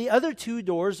of the other 2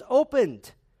 doors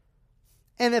opened.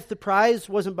 And if the prize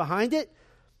wasn't behind it,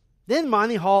 then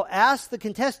Monty Hall asked the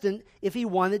contestant if he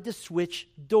wanted to switch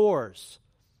doors.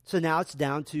 So now it's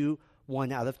down to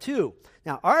 1 out of 2.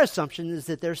 Now, our assumption is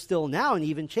that there's still now an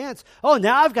even chance. Oh,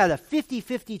 now I've got a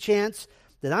 50-50 chance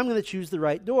that I'm going to choose the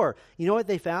right door. You know what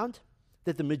they found?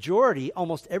 That the majority,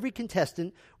 almost every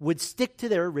contestant, would stick to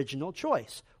their original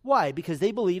choice. Why? Because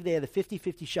they believed they had a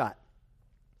 50-50 shot.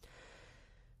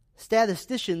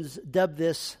 Statisticians dub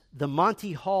this the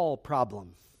Monty Hall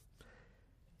problem.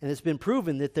 And it's been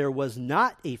proven that there was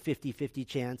not a 50-50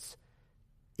 chance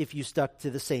if you stuck to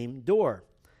the same door.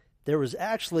 There was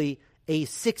actually a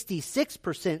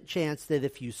 66% chance that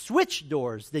if you switched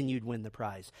doors, then you'd win the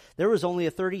prize. There was only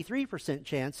a 33%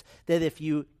 chance that if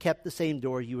you kept the same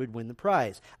door, you would win the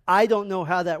prize. I don't know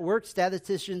how that works.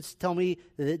 Statisticians tell me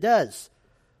that it does.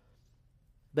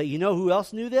 But you know who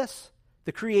else knew this?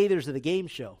 The creators of the game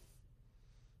show.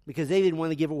 Because they didn't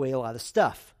want to give away a lot of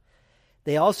stuff.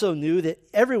 They also knew that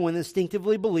everyone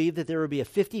instinctively believed that there would be a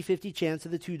 50-50 chance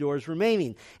of the two doors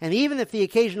remaining. And even if the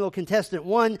occasional contestant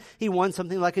won, he won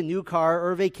something like a new car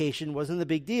or a vacation. Wasn't a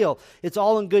big deal. It's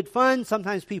all in good fun.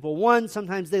 Sometimes people won.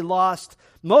 Sometimes they lost.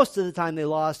 Most of the time they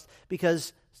lost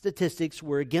because statistics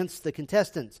were against the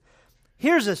contestants.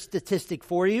 Here's a statistic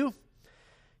for you.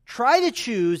 Try to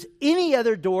choose any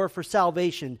other door for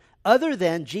salvation other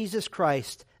than Jesus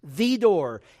Christ, the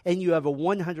door, and you have a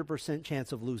 100%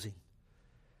 chance of losing.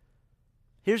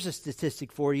 Here's a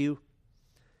statistic for you.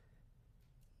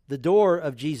 The door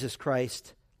of Jesus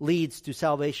Christ leads to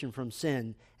salvation from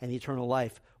sin and eternal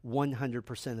life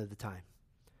 100% of the time.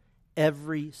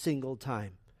 Every single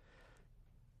time.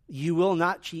 You will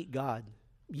not cheat God.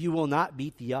 You will not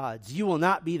beat the odds. You will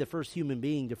not be the first human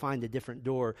being to find a different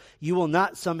door. You will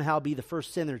not somehow be the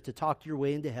first sinner to talk your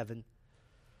way into heaven.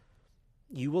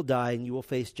 You will die and you will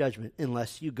face judgment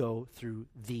unless you go through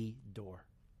the door.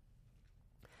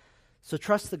 So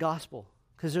trust the gospel,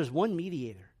 because there's one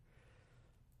mediator.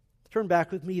 Turn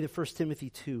back with me to 1 Timothy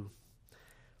 2.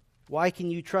 Why can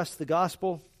you trust the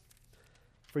gospel?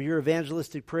 For your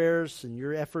evangelistic prayers and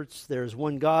your efforts, there is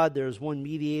one God, there is one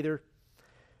mediator.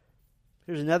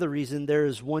 Here's another reason: there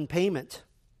is one payment.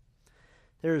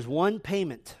 There is one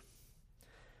payment.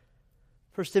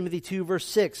 1 Timothy 2, verse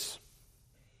 6.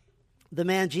 The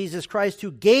man Jesus Christ,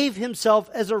 who gave himself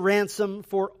as a ransom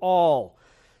for all.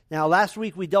 Now, last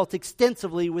week we dealt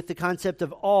extensively with the concept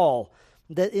of all.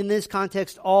 That in this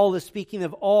context, all is speaking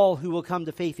of all who will come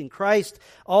to faith in Christ.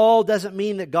 All doesn't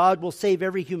mean that God will save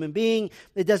every human being.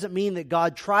 It doesn't mean that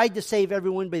God tried to save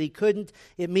everyone, but he couldn't.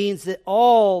 It means that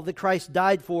all that Christ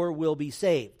died for will be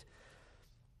saved.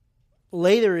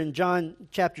 Later in John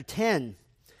chapter 10,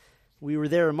 we were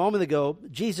there a moment ago,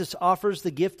 Jesus offers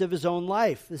the gift of his own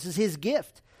life. This is his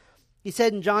gift. He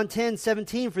said in John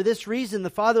 10:17, "For this reason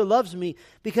the Father loves me,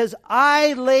 because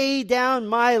I lay down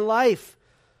my life,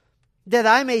 that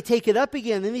I may take it up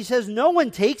again." And he says, "No one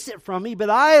takes it from me,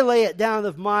 but I lay it down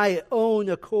of my own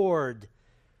accord."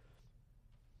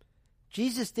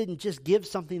 Jesus didn't just give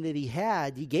something that he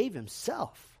had, he gave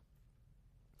himself.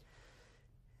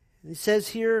 And he says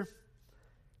here,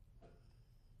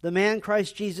 the man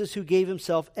Christ Jesus, who gave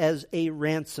himself as a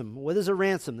ransom. What is a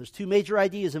ransom? There's two major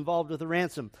ideas involved with a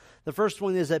ransom. The first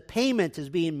one is a payment is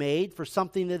being made for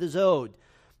something that is owed.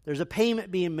 There's a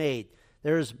payment being made.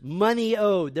 There's money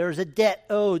owed. There's a debt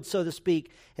owed, so to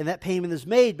speak, and that payment is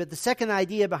made. But the second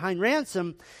idea behind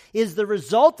ransom is the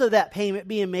result of that payment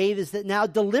being made is that now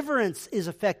deliverance is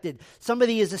effected.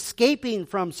 Somebody is escaping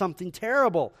from something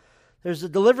terrible. There's a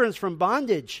deliverance from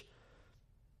bondage.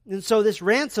 And so this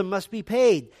ransom must be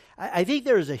paid. I think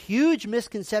there is a huge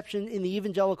misconception in the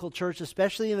evangelical church,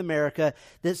 especially in America,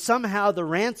 that somehow the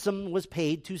ransom was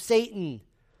paid to Satan.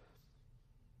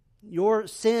 Your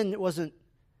sin wasn't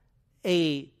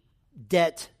a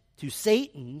debt to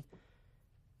Satan.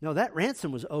 No, that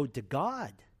ransom was owed to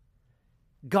God.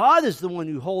 God is the one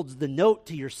who holds the note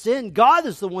to your sin. God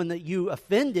is the one that you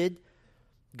offended.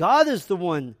 God is the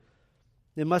one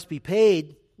that must be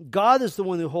paid. God is the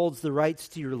one who holds the rights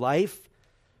to your life.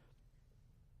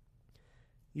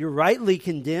 You're rightly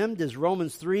condemned, as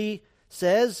Romans 3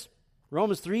 says.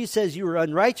 Romans 3 says you were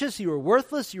unrighteous, you were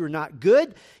worthless, you were not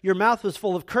good. Your mouth was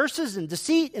full of curses and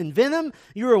deceit and venom.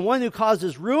 You are one who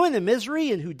causes ruin and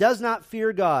misery and who does not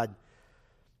fear God.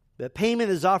 But payment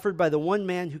is offered by the one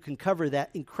man who can cover that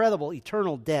incredible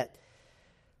eternal debt.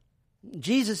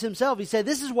 Jesus himself, he said,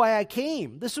 "This is why I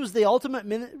came." This was the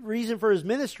ultimate reason for his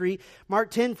ministry. Mark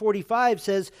 10:45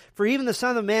 says, "For even the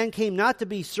Son of Man came not to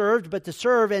be served, but to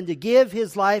serve and to give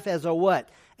his life as a" what?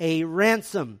 "A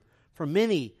ransom for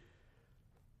many."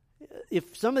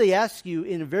 If somebody asks you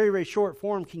in a very, very short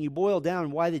form, can you boil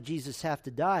down why did Jesus have to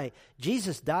die?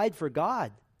 Jesus died for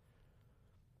God.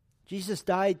 Jesus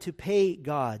died to pay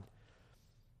God,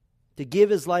 to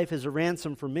give his life as a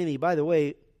ransom for many. By the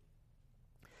way,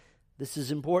 this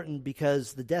is important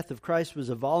because the death of Christ was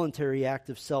a voluntary act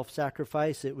of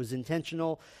self-sacrifice. It was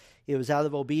intentional. It was out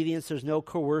of obedience. There's no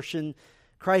coercion.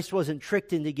 Christ wasn't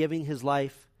tricked into giving his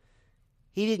life.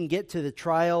 He didn't get to the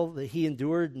trial that he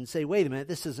endured and say, "Wait a minute,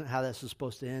 this isn't how this was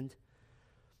supposed to end."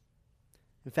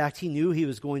 In fact, he knew he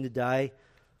was going to die.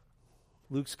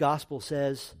 Luke's gospel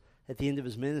says at the end of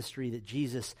his ministry that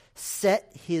Jesus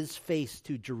set his face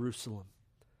to Jerusalem.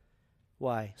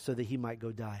 Why? So that he might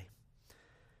go die.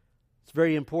 It's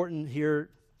very important here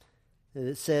that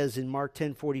it says in Mark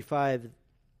 10:45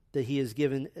 that he is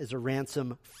given as a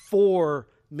ransom for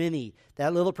many.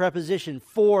 That little preposition,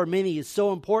 for many, is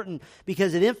so important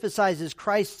because it emphasizes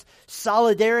Christ's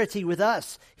solidarity with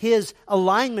us, his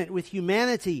alignment with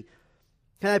humanity.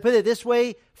 Can I put it this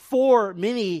way? For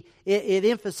many, it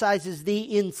emphasizes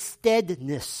the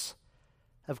insteadness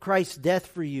of Christ's death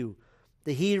for you.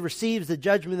 That he receives the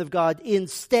judgment of God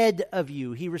instead of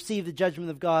you. He received the judgment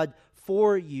of God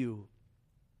for you.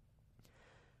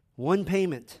 One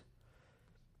payment.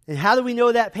 And how do we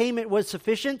know that payment was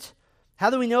sufficient? How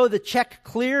do we know the check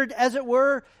cleared, as it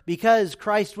were? Because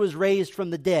Christ was raised from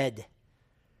the dead.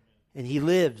 And he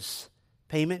lives.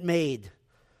 Payment made.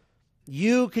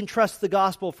 You can trust the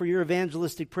gospel for your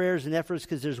evangelistic prayers and efforts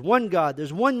because there's one God,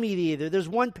 there's one mediator, there's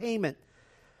one payment.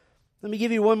 Let me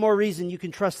give you one more reason you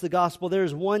can trust the gospel.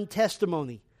 There's one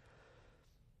testimony.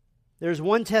 There's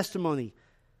one testimony.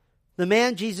 The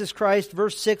man, Jesus Christ,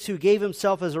 verse 6, who gave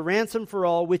himself as a ransom for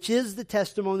all, which is the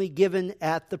testimony given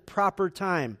at the proper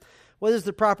time. What is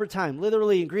the proper time?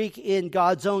 Literally in Greek, in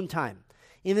God's own time.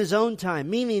 In his own time.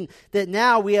 Meaning that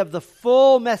now we have the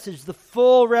full message, the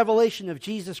full revelation of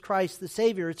Jesus Christ the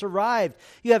Savior. It's arrived.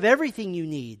 You have everything you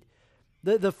need.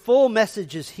 The full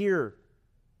message is here.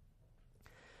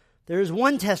 There is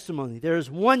one testimony. There is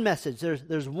one message.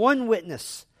 There's one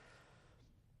witness.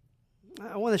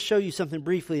 I want to show you something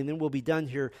briefly and then we'll be done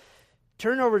here.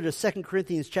 Turn over to 2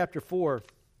 Corinthians chapter 4.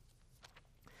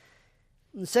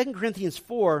 In 2 Corinthians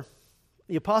 4,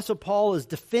 the Apostle Paul is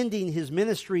defending his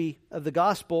ministry of the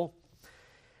gospel.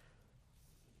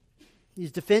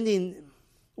 He's defending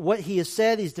what he has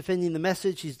said. He's defending the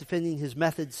message. He's defending his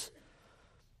methods.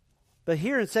 But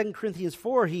here in 2 Corinthians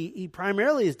 4, he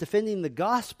primarily is defending the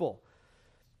gospel.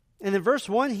 And in verse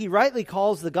 1, he rightly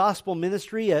calls the gospel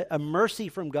ministry a mercy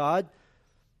from God.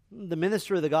 The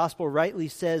minister of the gospel rightly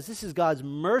says, this is God's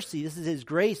mercy. This is his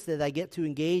grace that I get to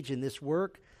engage in this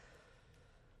work.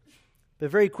 But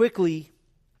very quickly,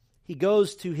 he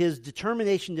goes to his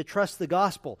determination to trust the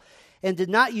gospel and did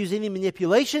not use any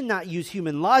manipulation, not use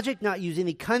human logic, not use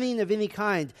any cunning of any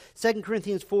kind. 2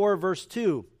 Corinthians 4, verse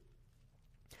 2.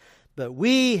 But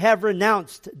we have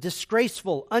renounced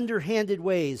disgraceful, underhanded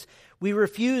ways. We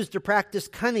refuse to practice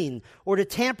cunning or to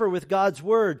tamper with God's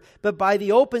word, but by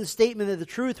the open statement of the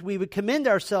truth, we would commend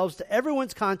ourselves to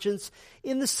everyone's conscience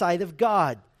in the sight of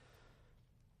God.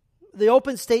 The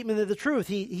open statement of the truth.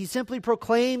 He simply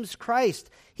proclaims Christ.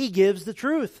 He gives the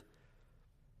truth.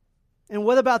 And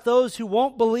what about those who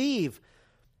won't believe?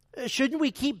 Shouldn't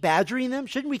we keep badgering them?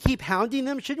 Shouldn't we keep hounding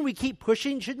them? Shouldn't we keep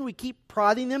pushing? Shouldn't we keep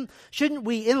prodding them? Shouldn't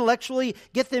we intellectually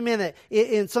get them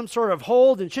in some sort of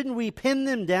hold? And shouldn't we pin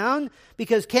them down?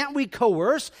 Because can't we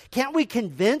coerce? Can't we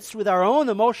convince with our own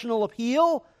emotional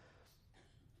appeal?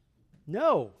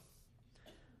 No.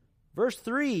 Verse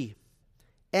 3.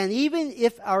 And even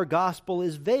if our gospel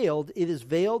is veiled, it is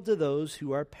veiled to those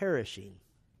who are perishing.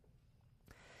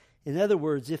 In other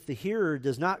words, if the hearer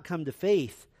does not come to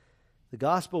faith, the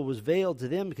gospel was veiled to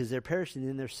them because they're perishing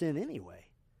in their sin anyway.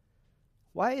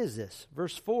 Why is this?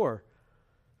 Verse 4.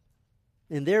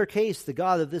 In their case, the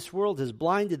God of this world has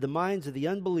blinded the minds of the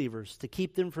unbelievers to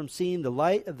keep them from seeing the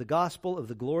light of the gospel of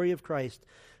the glory of Christ,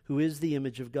 who is the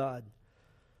image of God.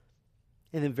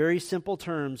 And in very simple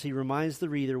terms, he reminds the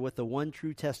reader what the one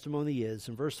true testimony is.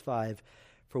 In verse 5,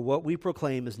 for what we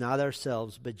proclaim is not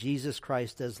ourselves, but Jesus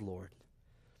Christ as Lord.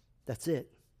 That's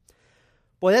it.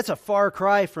 Boy, that's a far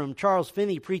cry from Charles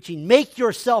Finney preaching, make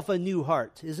yourself a new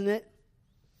heart, isn't it?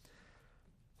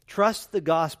 Trust the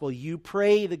gospel. You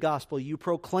pray the gospel. You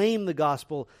proclaim the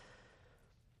gospel.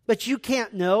 But you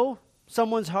can't know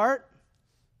someone's heart.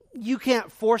 You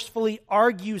can't forcefully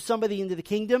argue somebody into the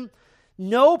kingdom.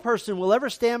 No person will ever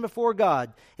stand before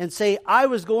God and say, I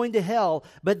was going to hell,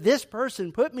 but this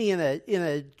person put me in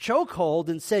a chokehold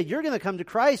and said, you're going to come to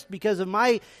Christ because of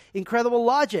my incredible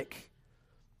logic.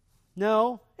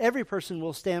 No, every person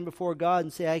will stand before God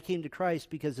and say, I came to Christ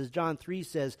because, as John 3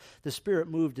 says, the Spirit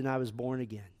moved and I was born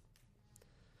again.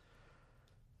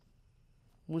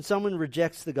 When someone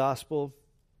rejects the gospel,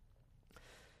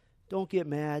 don't get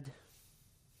mad.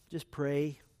 Just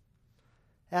pray.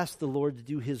 Ask the Lord to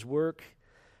do his work.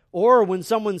 Or when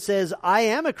someone says, I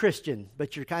am a Christian,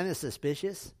 but you're kind of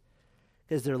suspicious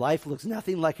because their life looks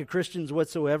nothing like a Christian's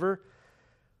whatsoever,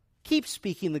 keep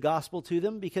speaking the gospel to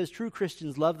them because true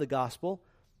Christians love the gospel.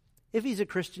 If he's a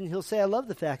Christian, he'll say, I love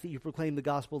the fact that you proclaim the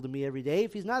gospel to me every day.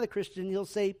 If he's not a Christian, he'll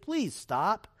say, please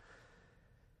stop.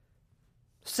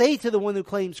 Say to the one who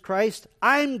claims Christ,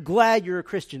 I'm glad you're a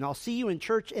Christian. I'll see you in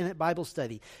church and at Bible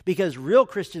study because real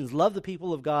Christians love the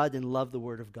people of God and love the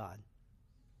Word of God.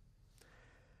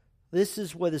 This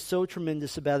is what is so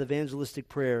tremendous about evangelistic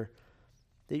prayer,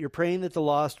 that you're praying that the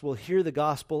lost will hear the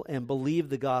gospel and believe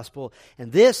the gospel.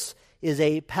 And this is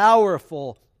a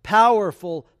powerful,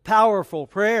 powerful, powerful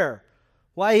prayer.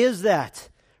 Why is that?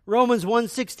 Romans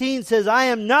 1:16 says, I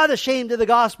am not ashamed of the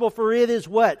gospel, for it is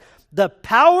what? The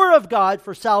power of God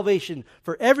for salvation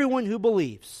for everyone who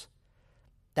believes.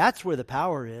 That's where the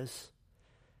power is,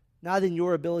 not in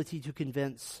your ability to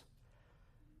convince.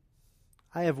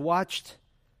 I have watched,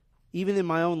 even in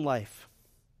my own life,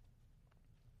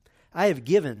 I have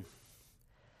given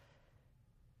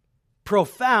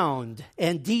profound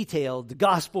and detailed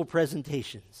gospel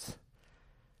presentations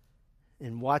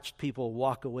and watched people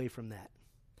walk away from that.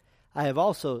 I have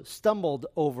also stumbled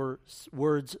over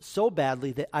words so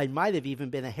badly that I might have even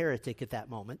been a heretic at that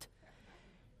moment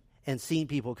and seen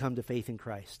people come to faith in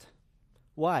Christ.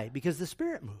 Why? Because the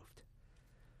Spirit moved.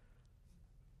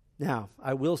 Now,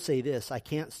 I will say this. I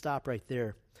can't stop right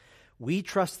there. We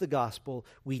trust the gospel.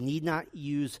 We need not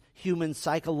use human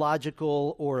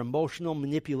psychological or emotional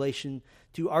manipulation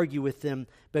to argue with them.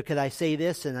 But could I say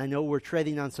this, and I know we're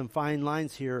treading on some fine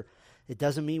lines here, it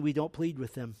doesn't mean we don't plead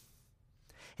with them.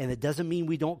 And it doesn't mean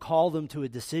we don't call them to a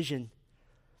decision.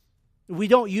 We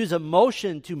don't use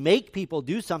emotion to make people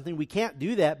do something. We can't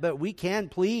do that, but we can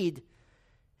plead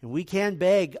and we can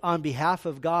beg on behalf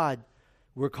of God.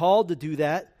 We're called to do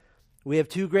that. We have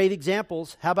two great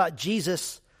examples. How about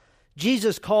Jesus?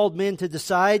 Jesus called men to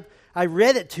decide. I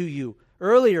read it to you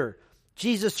earlier.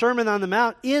 Jesus' Sermon on the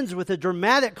Mount ends with a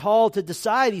dramatic call to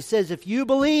decide. He says, if you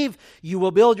believe, you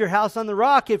will build your house on the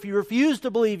rock. If you refuse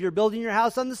to believe, you're building your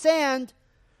house on the sand.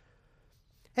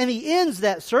 And he ends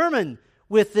that sermon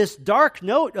with this dark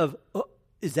note of, oh,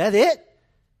 is that it?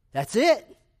 That's it.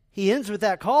 He ends with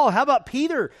that call. How about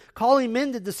Peter calling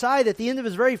men to decide at the end of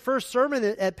his very first sermon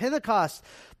at Pentecost?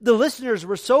 The listeners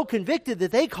were so convicted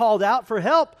that they called out for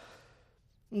help.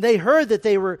 They heard this,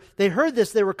 they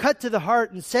were cut to the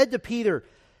heart and said to Peter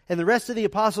and the rest of the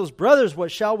apostles, brothers, what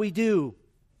shall we do?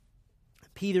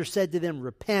 Peter said to them,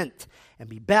 repent and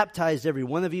be baptized, every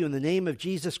one of you, in the name of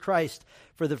Jesus Christ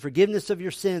for the forgiveness of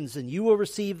your sins, and you will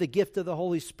receive the gift of the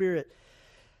Holy Spirit.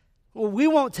 Well, we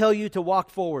won't tell you to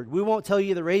walk forward. We won't tell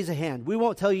you to raise a hand. We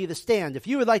won't tell you to stand. If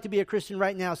you would like to be a Christian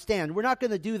right now, stand. We're not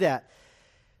going to do that.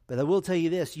 But I will tell you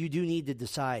this, you do need to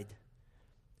decide.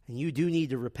 And you do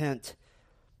need to repent.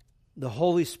 The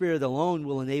Holy Spirit alone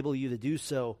will enable you to do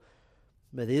so.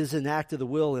 But it is an act of the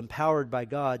will empowered by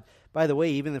God. By the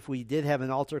way, even if we did have an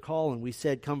altar call and we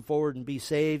said, come forward and be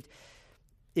saved,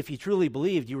 if you truly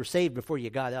believed, you were saved before you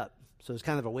got up. So it's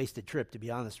kind of a wasted trip, to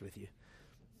be honest with you.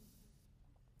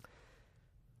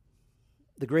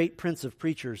 The great prince of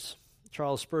preachers,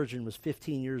 Charles Spurgeon, was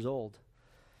 15 years old.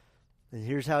 And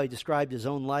here's how he described his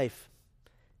own life.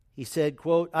 He said,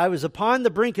 quote, I was upon the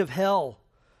brink of hell.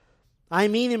 I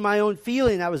mean, in my own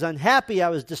feeling, I was unhappy, I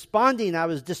was desponding, I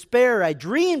was despair, I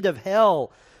dreamed of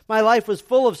hell. My life was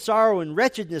full of sorrow and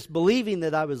wretchedness, believing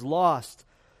that I was lost.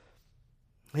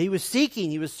 He was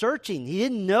seeking, he was searching. He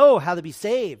didn't know how to be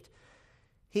saved.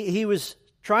 He was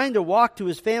trying to walk to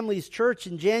his family's church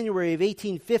in January of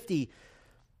 1850.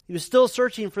 He was still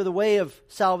searching for the way of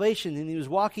salvation, and he was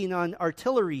walking on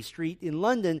Artillery Street in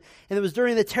London, and it was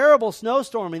during the terrible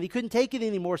snowstorm, and he couldn't take it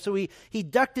anymore, so he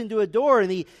ducked into a door,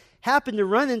 and he happened to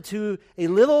run into a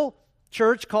little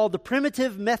church called the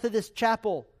Primitive Methodist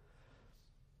Chapel.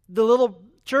 The little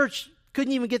church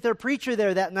couldn't even get their preacher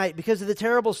there that night because of the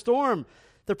terrible storm.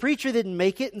 The preacher didn't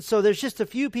make it, and so there's just a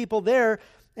few people there.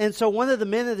 And so one of the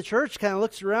men of the church kind of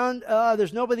looks around,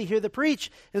 there's nobody here to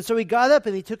preach. And so he got up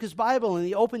and he took his Bible and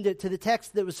he opened it to the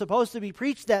text that was supposed to be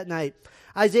preached that night.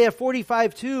 Isaiah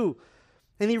 45:2.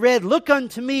 And he read, look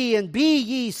unto me and be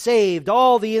ye saved,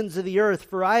 all the ends of the earth,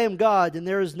 for I am God and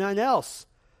there is none else.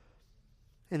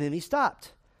 And then he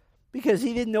stopped because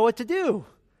he didn't know what to do.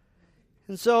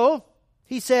 And so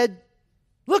he said,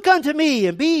 look unto me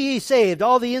and be ye saved,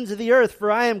 all the ends of the earth,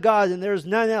 for I am God and there is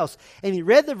none else. And he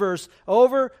read the verse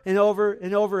over and over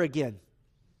and over again.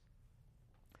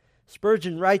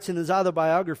 Spurgeon writes in his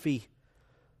autobiography,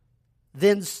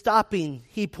 then stopping,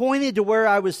 he pointed to where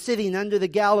I was sitting under the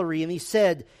gallery and he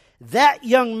said, that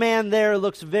young man there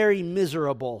looks very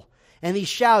miserable. And he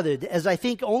shouted, as I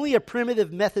think only a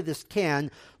primitive Methodist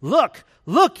can, look,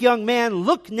 young man,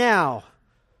 look now.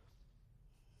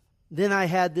 Then I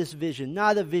had this vision,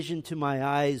 not a vision to my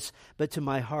eyes, but to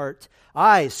my heart.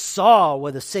 I saw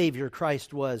what a Savior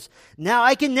Christ was. Now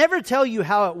I can never tell you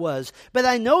how it was, but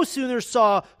I no sooner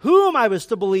saw whom I was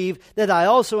to believe that I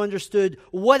also understood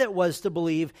what it was to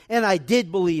believe, and I did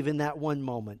believe in that one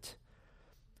moment.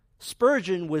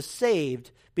 Spurgeon was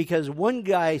saved because one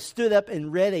guy stood up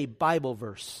and read a Bible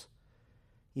verse.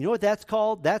 You know what that's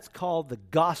called? That's called the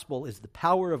gospel is the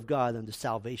power of God unto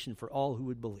salvation for all who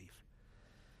would believe.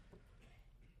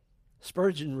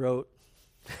 Spurgeon wrote,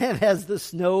 and as the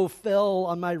snow fell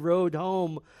on my road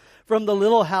home from the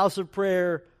little house of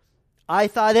prayer, I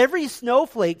thought every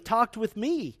snowflake talked with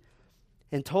me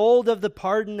and told of the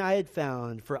pardon I had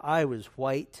found, for I was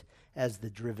white as the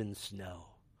driven snow.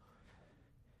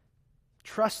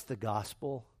 Trust the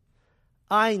gospel.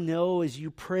 I know as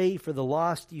you pray for the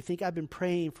lost, you think I've been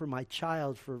praying for my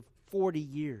child for 40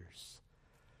 years.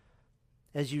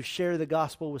 As you share the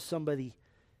gospel with somebody,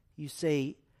 you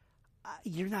say,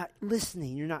 you're not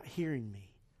listening, you're not hearing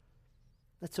me.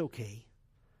 That's okay.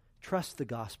 Trust the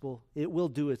gospel. It will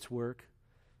do its work.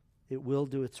 It will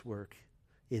do its work.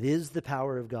 It is the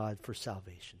power of God for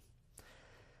salvation.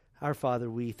 Our Father,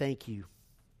 we thank you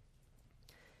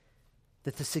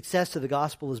that the success of the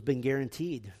gospel has been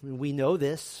guaranteed. And we know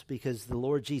this because the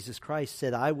Lord Jesus Christ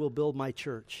said, I will build my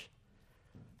church.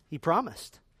 He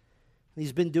promised.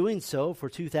 He's been doing so for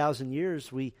 2,000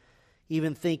 years. We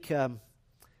even think in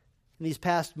these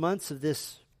past months of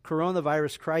this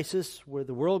coronavirus crisis, where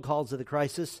the world calls it a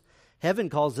crisis, heaven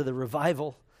calls it a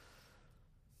revival.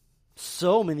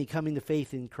 So many coming to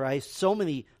faith in Christ, so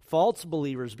many false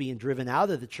believers being driven out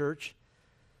of the church,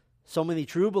 so many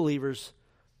true believers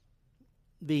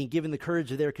being given the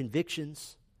courage of their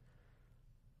convictions.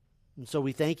 And so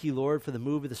we thank you, Lord, for the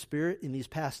move of the Spirit in these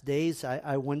past days.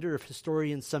 I wonder if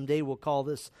historians someday will call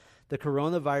this the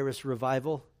coronavirus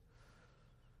revival.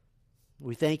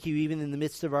 We thank you even in the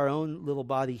midst of our own little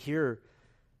body here,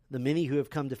 the many who have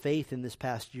come to faith in this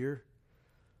past year.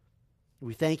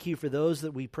 We thank you for those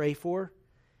that we pray for.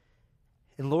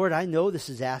 And Lord, I know this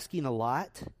is asking a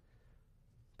lot,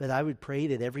 but I would pray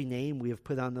that every name we have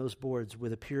put on those boards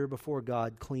would appear before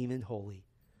God clean and holy.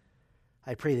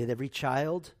 I pray that every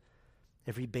child,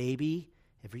 every baby,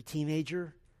 every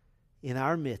teenager in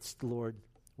our midst, Lord,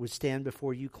 would stand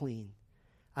before you clean.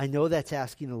 I know that's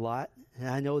asking a lot, and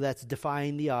I know that's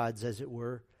defying the odds, as it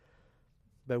were,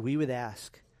 but we would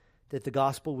ask that the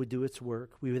gospel would do its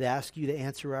work. We would ask you to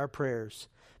answer our prayers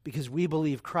because we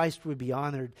believe Christ would be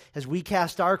honored as we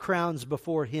cast our crowns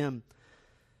before him,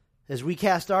 as we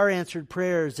cast our answered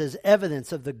prayers as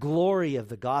evidence of the glory of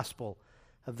the gospel,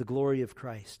 of the glory of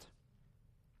Christ.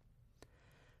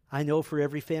 I know for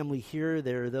every family here,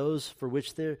 there are those for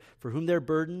whom they're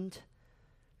burdened,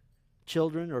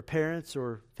 children or parents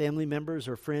or family members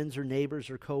or friends or neighbors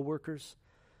or co-workers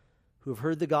who have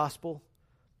heard the gospel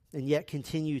and yet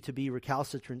continue to be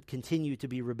recalcitrant, continue to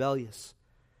be rebellious.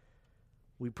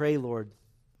 We pray, Lord,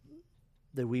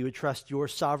 that we would trust your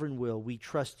sovereign will. We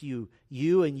trust you.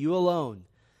 You and you alone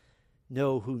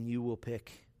know whom you will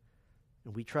pick.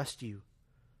 And we trust you.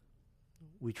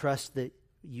 We trust that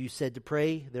you said to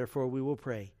pray, therefore we will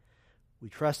pray. We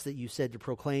trust that you said to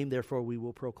proclaim, therefore we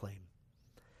will proclaim.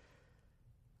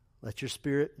 Let your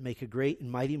Spirit make a great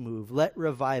and mighty move. Let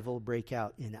revival break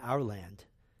out in our land,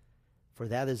 for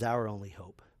that is our only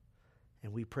hope.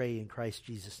 And we pray in Christ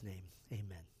Jesus' name.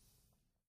 Amen.